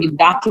 can be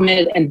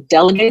documented and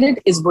delegated,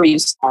 is where you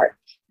start.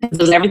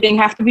 Does everything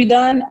have to be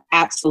done?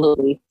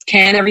 Absolutely.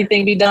 Can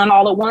everything be done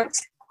all at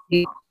once?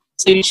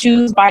 So you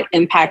choose by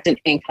impact and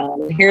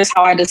income. And here's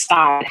how I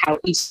decide how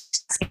each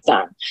task is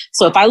done.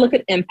 So if I look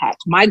at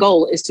impact, my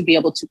goal is to be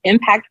able to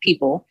impact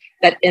people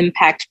that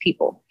impact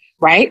people,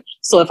 right?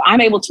 So if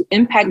I'm able to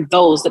impact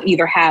those that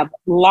either have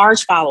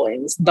large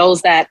followings,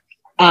 those that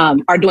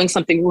are doing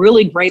something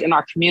really great in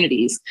our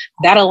communities,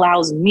 that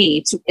allows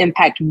me to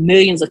impact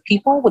millions of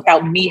people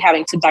without me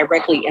having to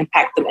directly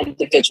impact them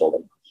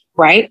individually,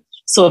 right?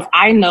 So if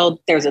I know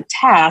there's a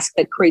task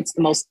that creates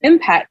the most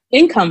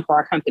income for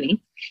our company,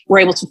 we're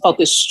able to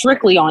focus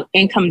strictly on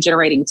income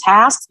generating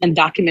tasks and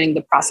documenting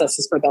the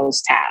processes for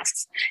those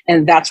tasks.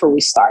 And that's where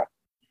we start.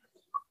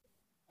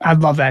 I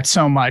love that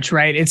so much,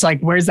 right? It's like,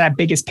 where's that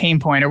biggest pain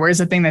point, or where's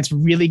the thing that's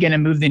really going to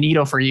move the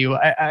needle for you?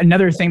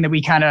 Another thing that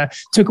we kind of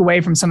took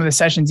away from some of the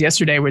sessions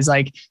yesterday was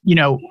like,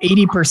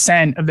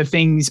 80% of the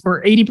things,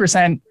 or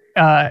 80%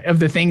 of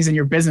the things in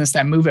your business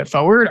that move it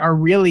forward are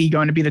really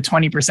going to be the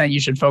 20% you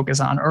should focus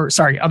on, or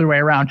sorry, other way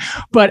around.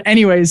 But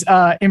anyways,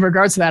 in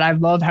regards to that, I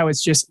love how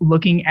it's just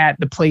looking at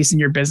the place in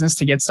your business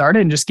to get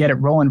started and just get it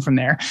rolling from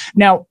there.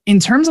 Now,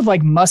 in terms of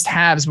like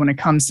must-haves when it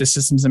comes to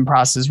systems and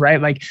processes,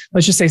 right? Like,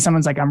 let's just say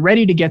someone's like, I'm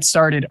ready to get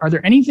started. Are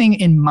there anything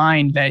in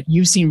mind that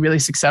you've seen really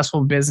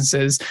successful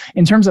businesses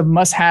in terms of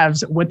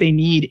must-haves, what they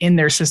need in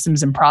their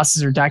systems and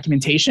process or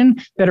documentation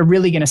that are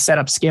really going to set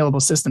up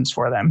scalable systems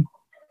for them?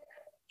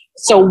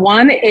 So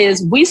one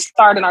is, we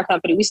start in our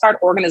company, we start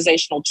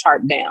organizational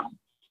chart down,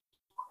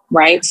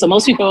 right? So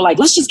most people are like,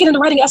 let's just get into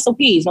writing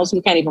SOPs. Most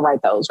people can't even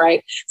write those,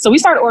 right? So we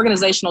start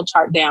organizational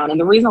chart down. And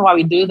the reason why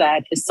we do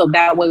that is so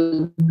that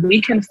way we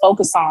can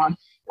focus on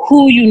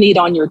who you need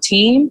on your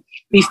team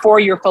before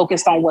you're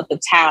focused on what the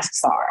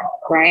tasks are,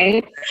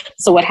 right?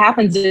 So what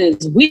happens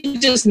is we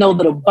just know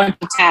that a bunch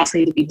of tasks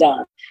need to be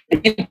done.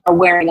 And people are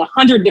wearing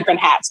 100 different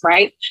hats,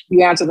 right?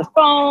 You answer the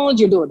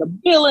phones, you're doing the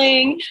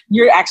billing,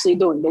 you're actually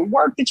doing the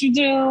work that you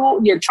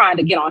do, you're trying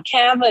to get on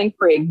Canva and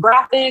create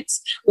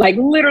graphics. Like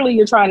literally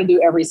you're trying to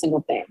do every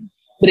single thing.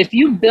 But if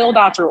you build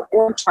out your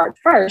org chart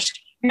first,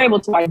 you're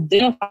able to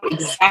identify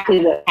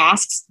exactly what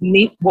tasks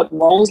need, what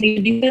roles need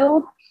to be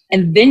filled.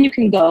 And then you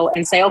can go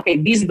and say, okay,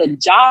 these are the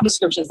job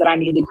descriptions that I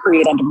need to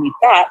create underneath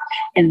that.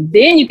 And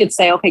then you could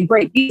say, okay,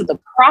 great, these are the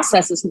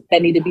processes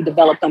that need to be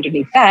developed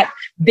underneath that.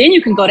 Then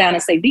you can go down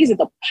and say, these are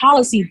the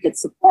policies that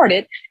support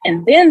it.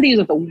 And then these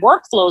are the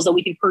workflows that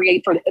we can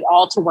create for it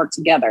all to work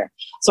together.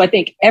 So I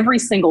think every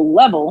single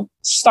level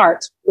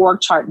starts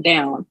org chart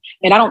down.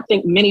 And I don't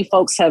think many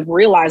folks have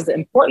realized the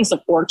importance of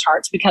org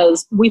charts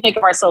because we think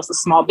of ourselves as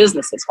small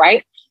businesses,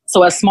 right?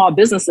 So as small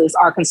businesses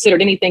are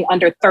considered anything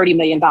under $30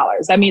 million.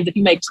 That means if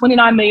you make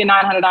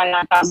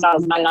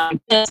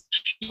 $29,999,099,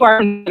 you are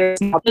considered a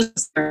small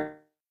business.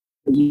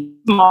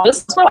 Small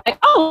business, we're like,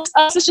 oh,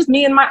 it's just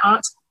me and my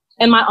aunt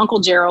and my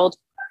uncle Gerald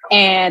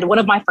and one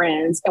of my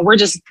friends, and we're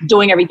just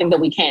doing everything that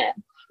we can.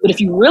 But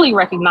if you really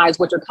recognize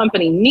what your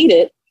company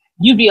needed,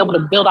 you'd be able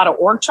to build out an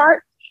org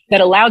chart that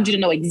allowed you to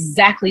know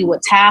exactly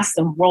what tasks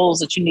and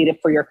roles that you needed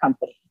for your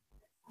company.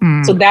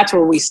 So that's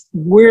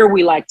where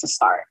we like to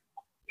start.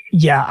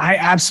 Yeah, I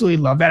absolutely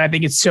love that. I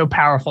think it's so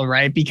powerful,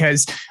 right?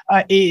 Because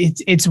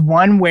it's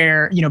one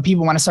where,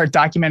 people want to start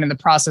documenting the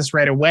process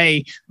right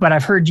away. But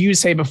I've heard you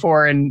say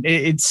before, and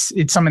it's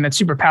something that's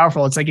super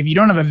powerful. It's like, if you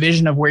don't have a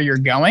vision of where you're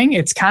going,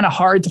 it's kind of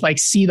hard to like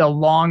see the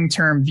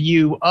long-term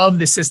view of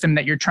the system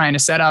that you're trying to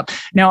set up.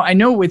 Now, I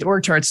know with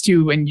org charts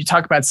too, when you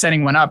talk about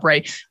setting one up,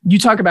 right? You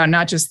talk about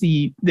not just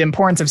the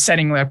importance of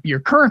setting up your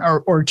current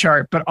org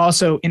chart, but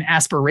also an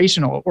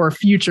aspirational or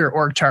future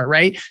org chart,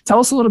 right? Tell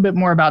us a little bit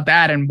more about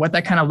that and what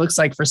that kind of looks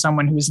like for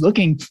someone who's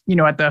looking,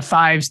 at the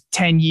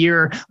 5-10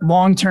 year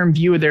long-term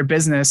view of their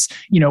business,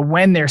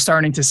 when they're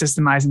starting to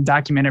systemize and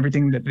document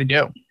everything that they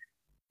do.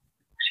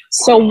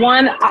 So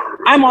one,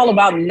 I'm all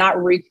about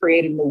not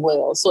recreating the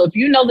wheel. So if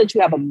you know that you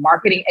have a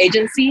marketing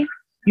agency,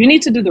 you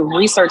need to do the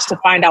research to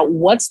find out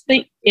what's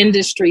the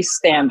industry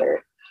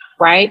standard,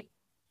 right?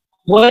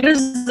 What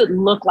does it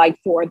look like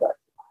for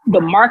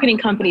the marketing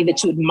company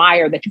that you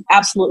admire, that you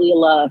absolutely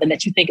love, and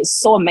that you think is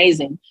so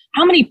amazing?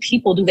 How many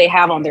people do they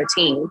have on their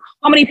team?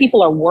 How many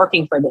people are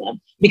working for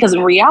them? Because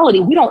in reality,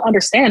 we don't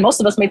understand. Most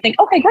of us may think,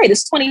 okay, great,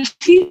 it's 20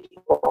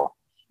 people.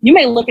 You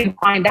may look and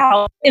find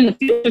out in the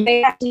future,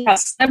 they actually have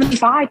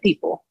 75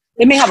 people.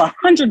 They may have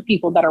 100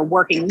 people that are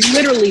working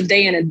literally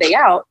day in and day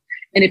out.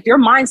 And if your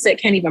mindset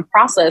can't even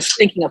process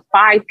thinking of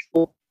 5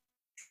 people,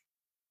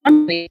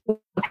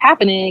 what's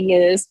happening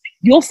is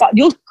you'll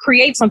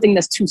create something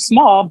that's too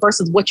small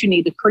versus what you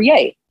need to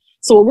create.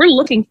 So what we're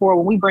looking for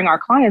when we bring our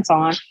clients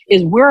on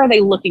is, where are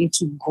they looking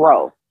to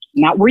grow?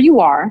 Not where you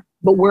are,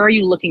 but where are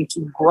you looking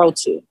to grow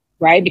to,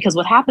 right? Because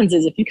what happens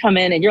is, if you come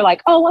in and you're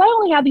like, oh, well, I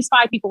only have these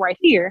 5 people right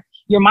here,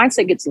 your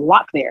mindset gets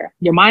locked there.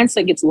 Your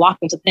mindset gets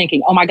locked into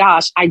thinking, oh my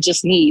gosh, I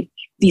just need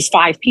these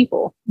 5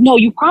 people. No,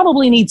 you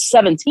probably need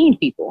 17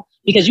 people,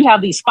 because you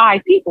have these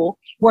 5 people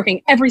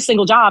working every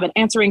single job and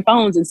answering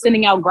phones and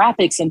sending out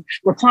graphics and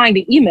replying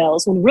to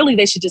emails, when really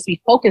they should just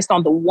be focused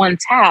on the one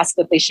task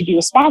that they should be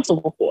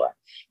responsible for.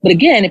 But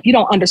again, if you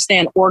don't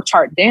understand org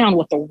chart down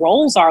what the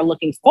roles are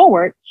looking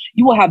forward,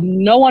 you will have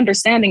no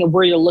understanding of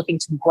where you're looking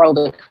to grow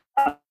the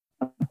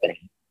company.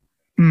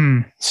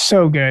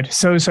 So good.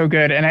 So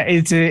good. And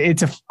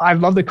I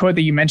love the quote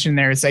that you mentioned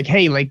there. It's like,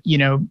 hey, like,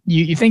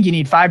 you think you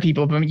need 5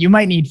 people, but you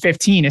might need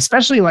 15,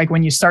 especially like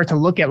when you start to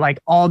look at like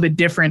all the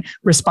different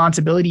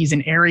responsibilities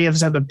and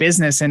areas of the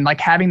business, and like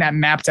having that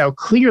mapped out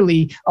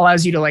clearly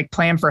allows you to like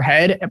plan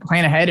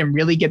ahead and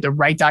really get the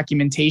right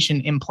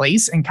documentation in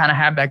place and kind of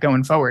have that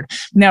going forward.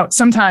 Now,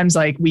 sometimes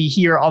like we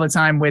hear all the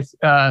time with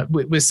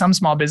some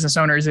small business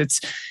owners,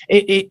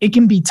 it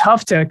can be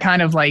tough to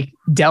kind of like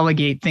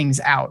delegate things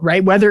out,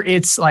 right? Whether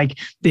it's like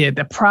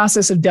the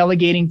process of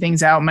delegating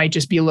things out might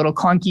just be a little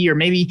clunky, or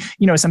maybe,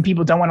 some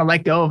people don't want to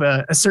let go of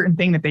a certain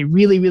thing that they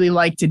really, really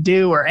like to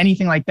do, or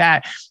anything like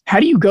that. How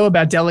do you go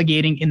about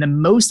delegating in the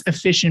most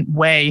efficient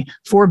way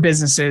for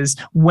businesses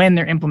when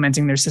they're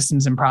implementing their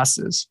systems and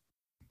processes?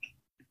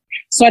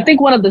 So I think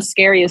one of the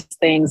scariest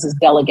things is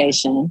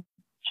delegation.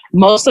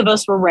 Most of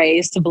us were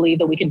raised to believe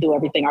that we can do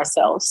everything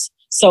ourselves.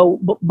 So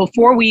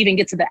before we even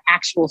get to the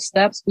actual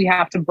steps, we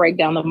have to break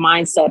down the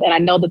mindset. And I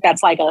know that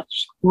that's like a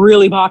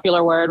really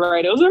popular word,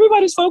 right?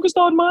 Everybody's focused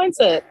on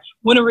mindset.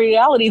 When in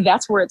reality,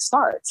 that's where it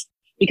starts.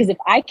 Because if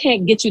I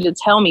can't get you to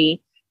tell me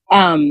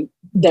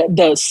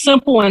the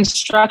simple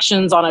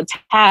instructions on a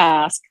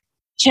task,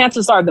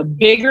 chances are the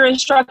bigger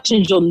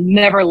instructions you'll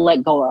never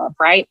let go of,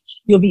 right?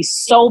 You'll be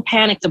so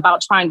panicked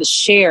about trying to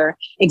share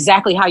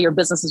exactly how your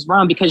business is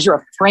run because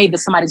you're afraid that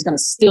somebody's going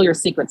to steal your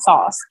secret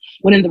sauce.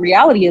 When in the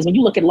reality is, when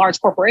you look at large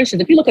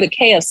corporations, if you look at a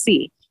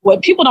KFC,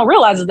 what people don't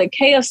realize is that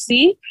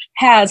KFC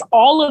has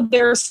all of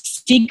their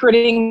secret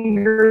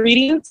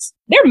ingredients.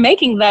 They're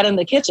making that in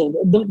the kitchen.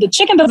 The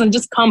chicken doesn't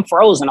just come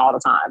frozen all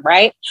the time,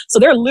 right? So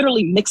they're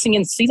literally mixing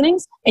in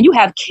seasonings, and you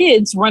have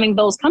kids running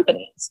those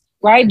companies,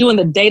 right? Doing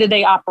the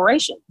day-to-day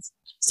operations.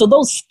 So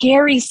those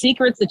scary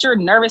secrets that you're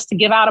nervous to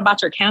give out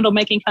about your candle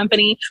making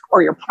company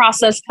or your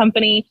process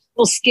company,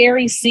 those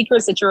scary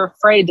secrets that you're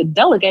afraid to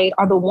delegate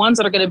are the ones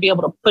that are going to be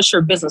able to push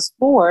your business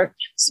forward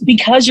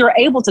because you're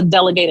able to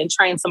delegate and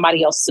train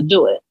somebody else to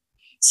do it.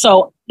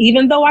 So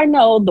even though I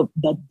know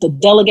the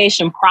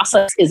delegation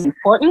process is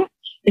important,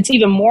 it's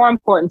even more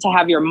important to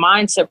have your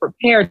mindset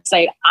prepared to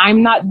say,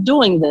 I'm not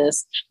doing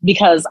this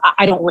because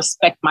I don't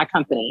respect my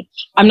company.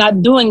 I'm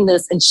not doing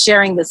this and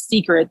sharing this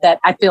secret that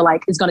I feel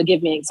like is going to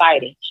give me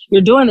anxiety.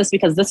 You're doing this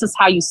because this is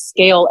how you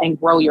scale and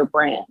grow your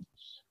brand.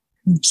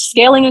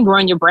 Scaling and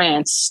growing your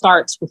brand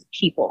starts with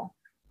people,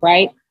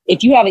 right?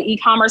 If you have an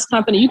e-commerce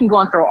company, you can go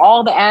and throw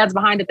all the ads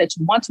behind it that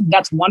you want to.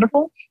 That's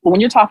wonderful. But when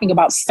you're talking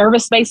about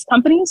service-based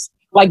companies,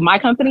 like my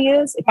company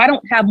is, if I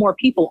don't have more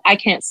people, I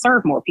can't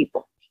serve more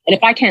people. And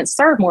if I can't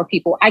serve more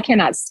people, I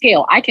cannot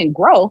scale. I can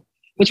grow,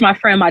 which my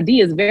friend Madi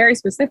is very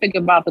specific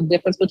about the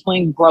difference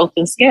between growth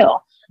and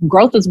scale.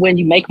 Growth is when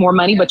you make more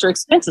money, but your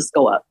expenses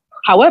go up.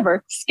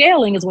 However,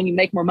 scaling is when you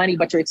make more money,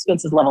 but your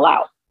expenses level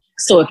out.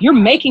 So if you're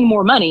making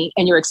more money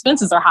and your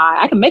expenses are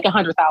high, I can make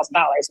 $100,000.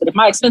 But if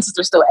my expenses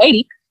are still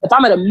 80, if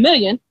I'm at $1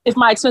 million, if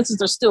my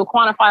expenses are still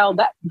quantified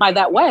by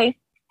that way,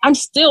 I'm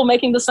still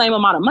making the same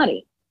amount of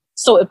money.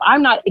 So if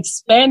I'm not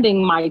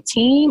expanding my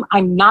team,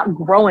 I'm not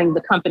growing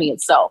the company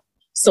itself.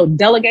 So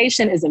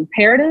delegation is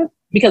imperative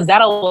because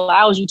that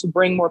allows you to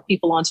bring more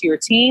people onto your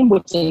team,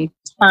 which in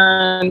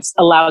turn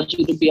allows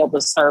you to be able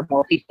to serve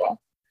more people.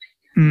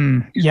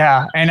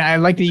 Yeah. And I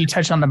like that you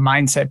touched on the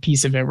mindset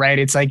piece of it, right?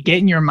 It's like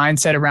getting your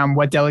mindset around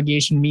what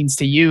delegation means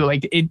to you.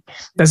 Like, it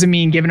doesn't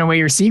mean giving away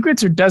your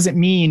secrets, or does it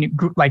mean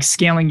like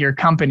scaling your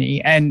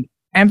company? And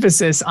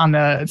emphasis on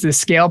the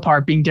scale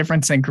part being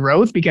different than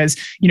growth, because,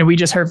 we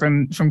just heard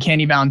from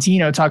Candy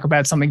Valentino talk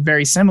about something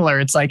very similar.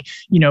 It's like,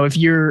 if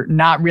you're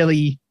not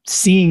really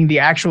seeing the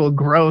actual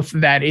growth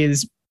that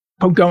is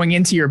going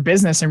into your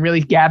business and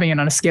really gabbing it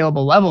on a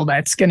scalable level,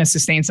 that's going to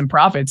sustain some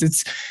profits.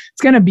 It's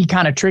going to be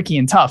kind of tricky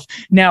and tough.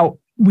 Now,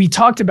 we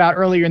talked about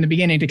earlier in the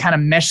beginning to kind of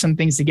mesh some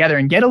things together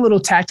and get a little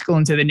tactical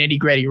into the nitty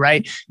gritty,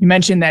 right? You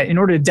mentioned that in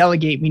order to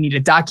delegate, we need to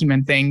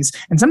document things.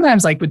 And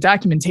sometimes, like with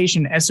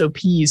documentation,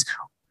 SOPs,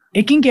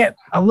 it can get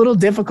a little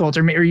difficult,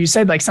 or you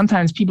said like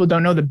sometimes people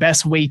don't know the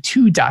best way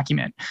to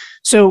document.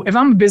 So if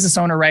I'm a business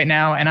owner right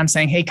now and I'm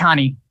saying, hey,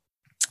 Connie,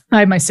 I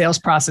have my sales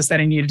process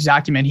that I need to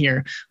document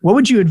here. What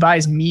would you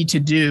advise me to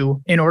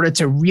do in order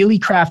to really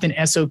craft an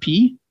SOP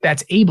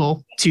that's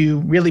able to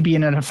really be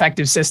in an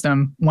effective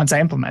system once I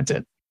implement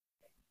it?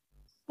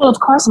 Well, of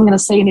course, I'm going to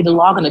say you need to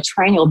log on to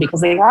Trainual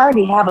because they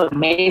already have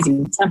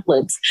amazing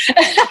templates.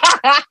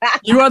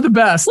 You are the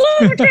best.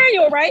 Love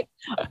Trainual, right?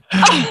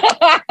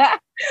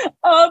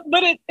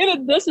 But in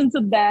addition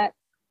to that,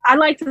 I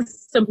like to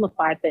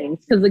simplify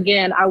things because,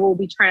 again, I will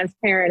be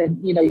transparent, and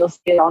you'll see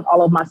it on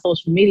all of my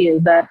social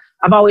medias that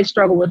I've always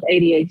struggled with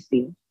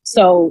ADHD.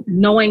 So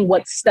knowing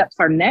what steps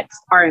are next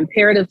are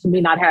imperative to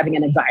me not having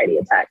an anxiety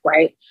attack,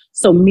 right?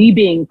 So me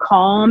being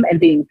calm and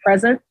being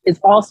present is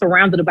all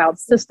surrounded about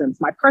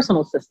systems, my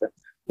personal systems.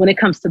 When it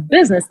comes to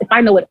business, if I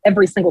know what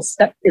every single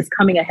step is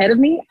coming ahead of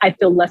me, I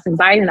feel less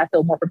anxiety and I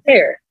feel more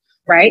prepared,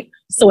 right?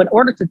 So in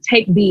order to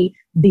take the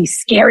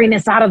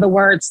scariness out of the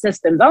word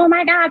systems, oh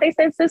my God, they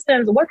said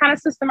systems. What kind of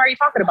system are you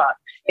talking about?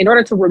 In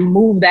order to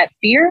remove that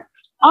fear,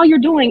 all you're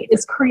doing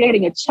is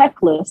creating a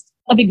checklist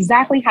of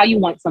exactly how you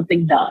want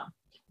something done.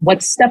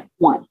 What's step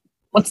one?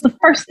 What's the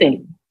first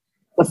thing?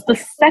 What's the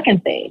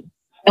second thing?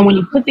 And when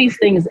you put these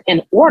things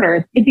in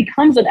order, it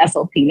becomes an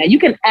SOP. Now you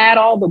can add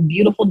all the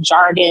beautiful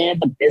jargon,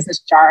 the business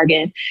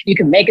jargon. You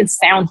can make it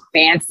sound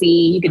fancy.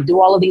 You can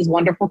do all of these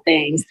wonderful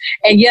things.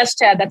 And yes,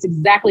 Chad, that's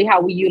exactly how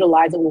we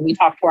utilize it when we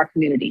talk to our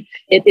community.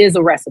 It is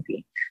a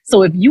recipe.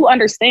 So if you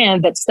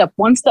understand that step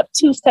one, step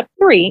two, step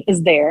three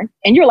is there,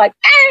 and you're like,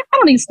 I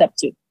don't need step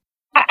two.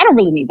 I don't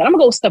really need that. I'm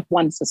gonna go step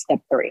one to step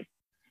three.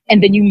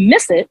 And then you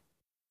miss it.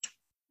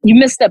 You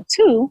miss step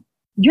two.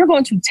 You're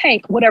going to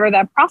tank whatever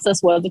that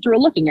process was that you were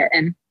looking at.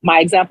 And my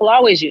example I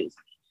always use,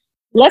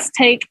 let's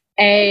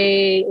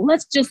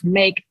just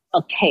make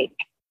a cake,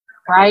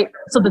 right?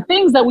 So the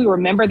things that we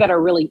remember that are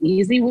really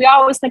easy, we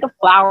always think of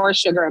flour,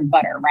 sugar, and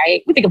butter,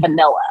 right? We think of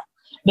vanilla.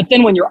 But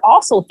then when you're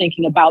also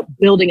thinking about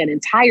building an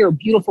entire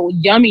beautiful,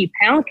 yummy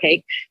pound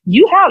cake,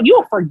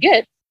 you'll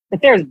forget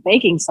that there's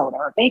baking soda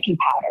or baking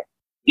powder.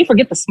 You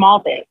forget the small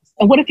things.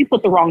 And what if you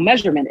put the wrong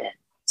measurement in?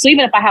 So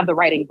even if I have the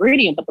right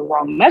ingredient, but the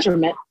wrong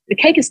measurement, the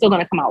cake is still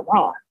going to come out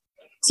wrong.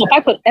 So if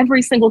I put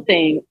every single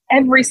thing,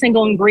 every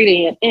single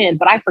ingredient in,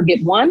 but I forget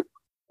one,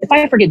 if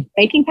I forget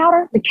baking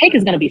powder, the cake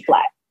is going to be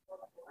flat,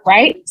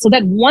 right? So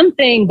that one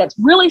thing that's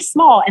really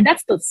small, and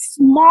that's the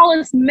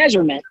smallest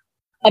measurement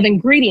of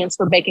ingredients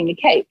for baking a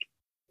cake,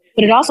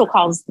 but it also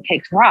causes the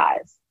cake to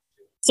rise.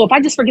 So if I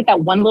just forget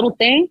that one little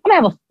thing, I'm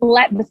going to have a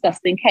flat,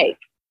 disgusting cake.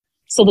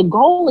 So the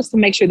goal is to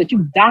make sure that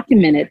you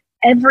documented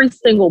every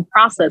single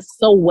process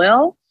so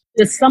well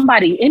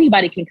that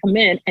anybody can come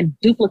in and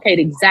duplicate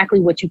exactly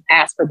what you've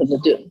asked for them to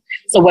do.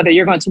 So whether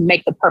you're going to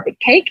make the perfect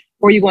cake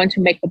or you're going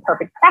to make the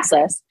perfect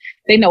process,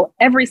 they know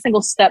every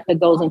single step that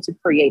goes into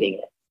creating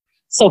it.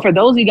 So for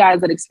those of you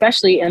guys that,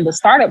 especially in the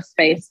startup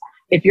space,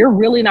 if you're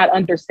really not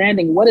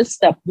understanding what is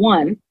step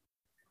one,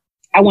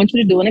 I want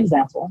you to do an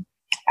example.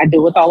 I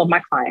do with all of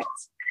my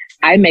clients.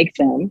 I make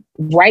them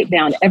write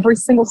down every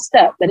single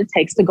step that it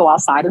takes to go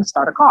outside and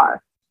start a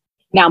car.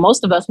 Now,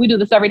 most of us, we do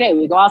this every day.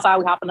 We go outside,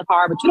 we hop in the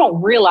car, but you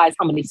don't realize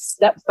how many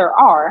steps there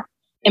are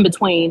in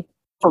between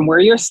from where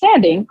you're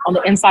standing on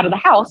the inside of the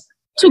house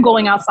to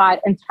going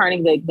outside and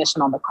turning the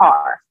ignition on the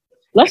car.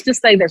 Let's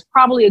just say there's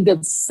probably a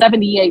good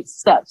 78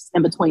 steps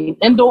in between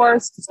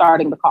indoors to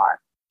starting the car.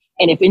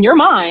 And if in your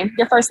mind,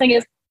 your first thing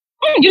is,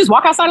 you just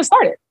walk outside and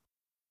start it.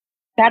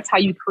 That's how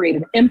you create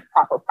an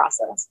improper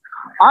process.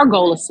 Our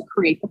goal is to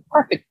create the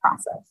perfect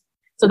process.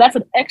 So that's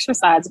an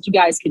exercise that you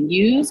guys can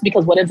use,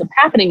 because what ends up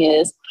happening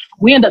is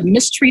we end up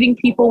mistreating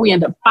people. We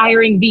end up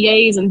firing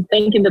VAs and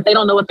thinking that they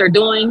don't know what they're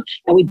doing.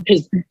 And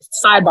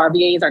sidebar,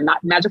 VAs are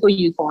not magical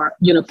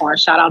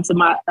unicorns. Shout out to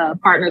my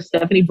partner,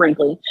 Stephanie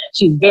Brinkley.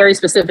 She's very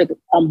specific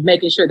on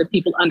making sure that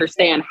people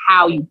understand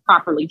how you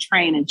properly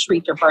train and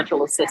treat your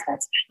virtual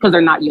assistants, because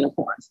they're not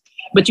unicorns.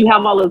 But you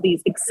have all of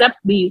these, accept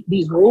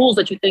these rules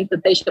that you think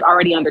that they should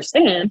already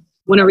understand,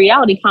 when in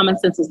reality, common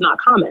sense is not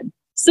common.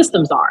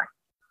 Systems are.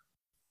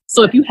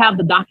 So if you have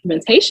the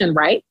documentation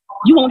right,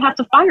 you won't have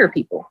to fire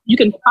people. You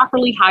can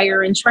properly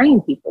hire and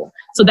train people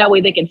so that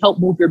way they can help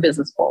move your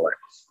business forward.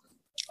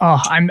 Oh,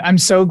 I'm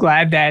so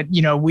glad that,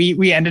 you know,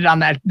 we ended on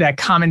that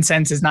common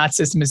sense is not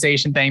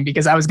systemization thing,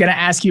 because I was going to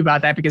ask you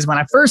about that, because when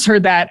I first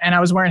heard that and I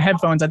was wearing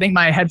headphones, I think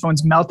my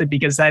headphones melted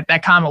because that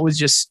comment was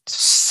just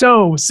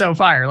so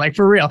fire, like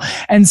for real.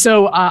 And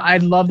so I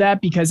love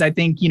that, because I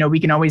think, you know, we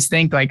can always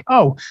think like,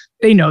 oh,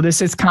 they know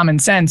this is common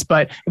sense,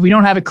 but if we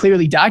don't have it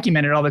clearly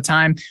documented all the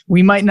time,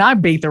 we might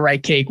not bake the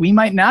right cake. We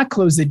might not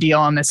close the deal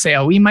on the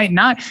sale. We might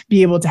not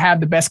be able to have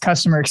the best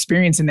customer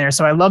experience in there.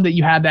 So I love that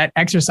you had that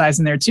exercise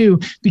in there too,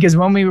 because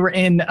when we were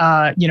in,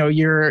 you know,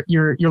 your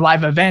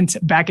live event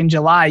back in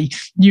July,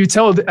 you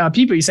told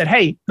people, you said,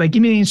 hey, like,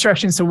 give me the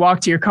instructions to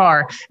walk to your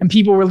car, and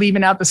people were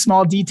leaving out the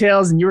small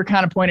details, and you were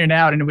kind of pointing it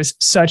out, and it was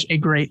such a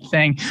great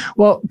thing.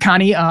 Well,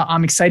 Connie,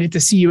 I'm excited to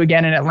see you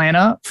again in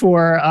Atlanta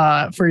for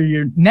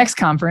your next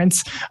conference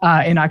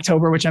in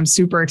October, which I'm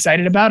super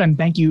excited about. And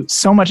thank you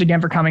so much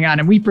again for coming on.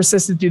 And we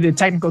persisted through the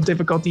technical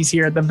difficulties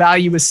here. The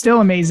value is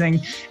still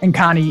amazing. And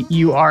Connie,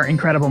 you are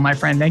incredible, my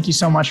friend. Thank you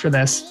so much for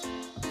this.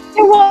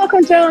 You're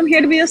welcome, Joe. I'm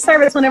here to be of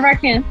service whenever I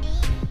can.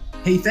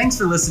 Hey, thanks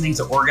for listening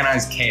to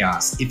Organized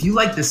Chaos. If you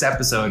like this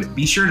episode,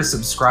 be sure to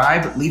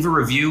subscribe, leave a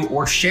review,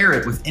 or share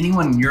it with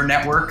anyone in your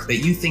network that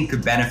you think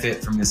could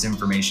benefit from this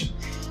information.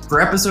 For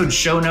episode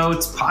show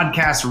notes,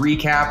 podcast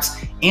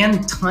recaps,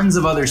 and tons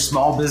of other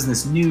small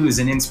business news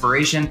and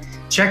inspiration,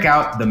 check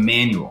out The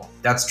Manual.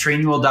 That's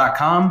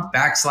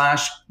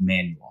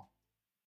trainual.com/manual.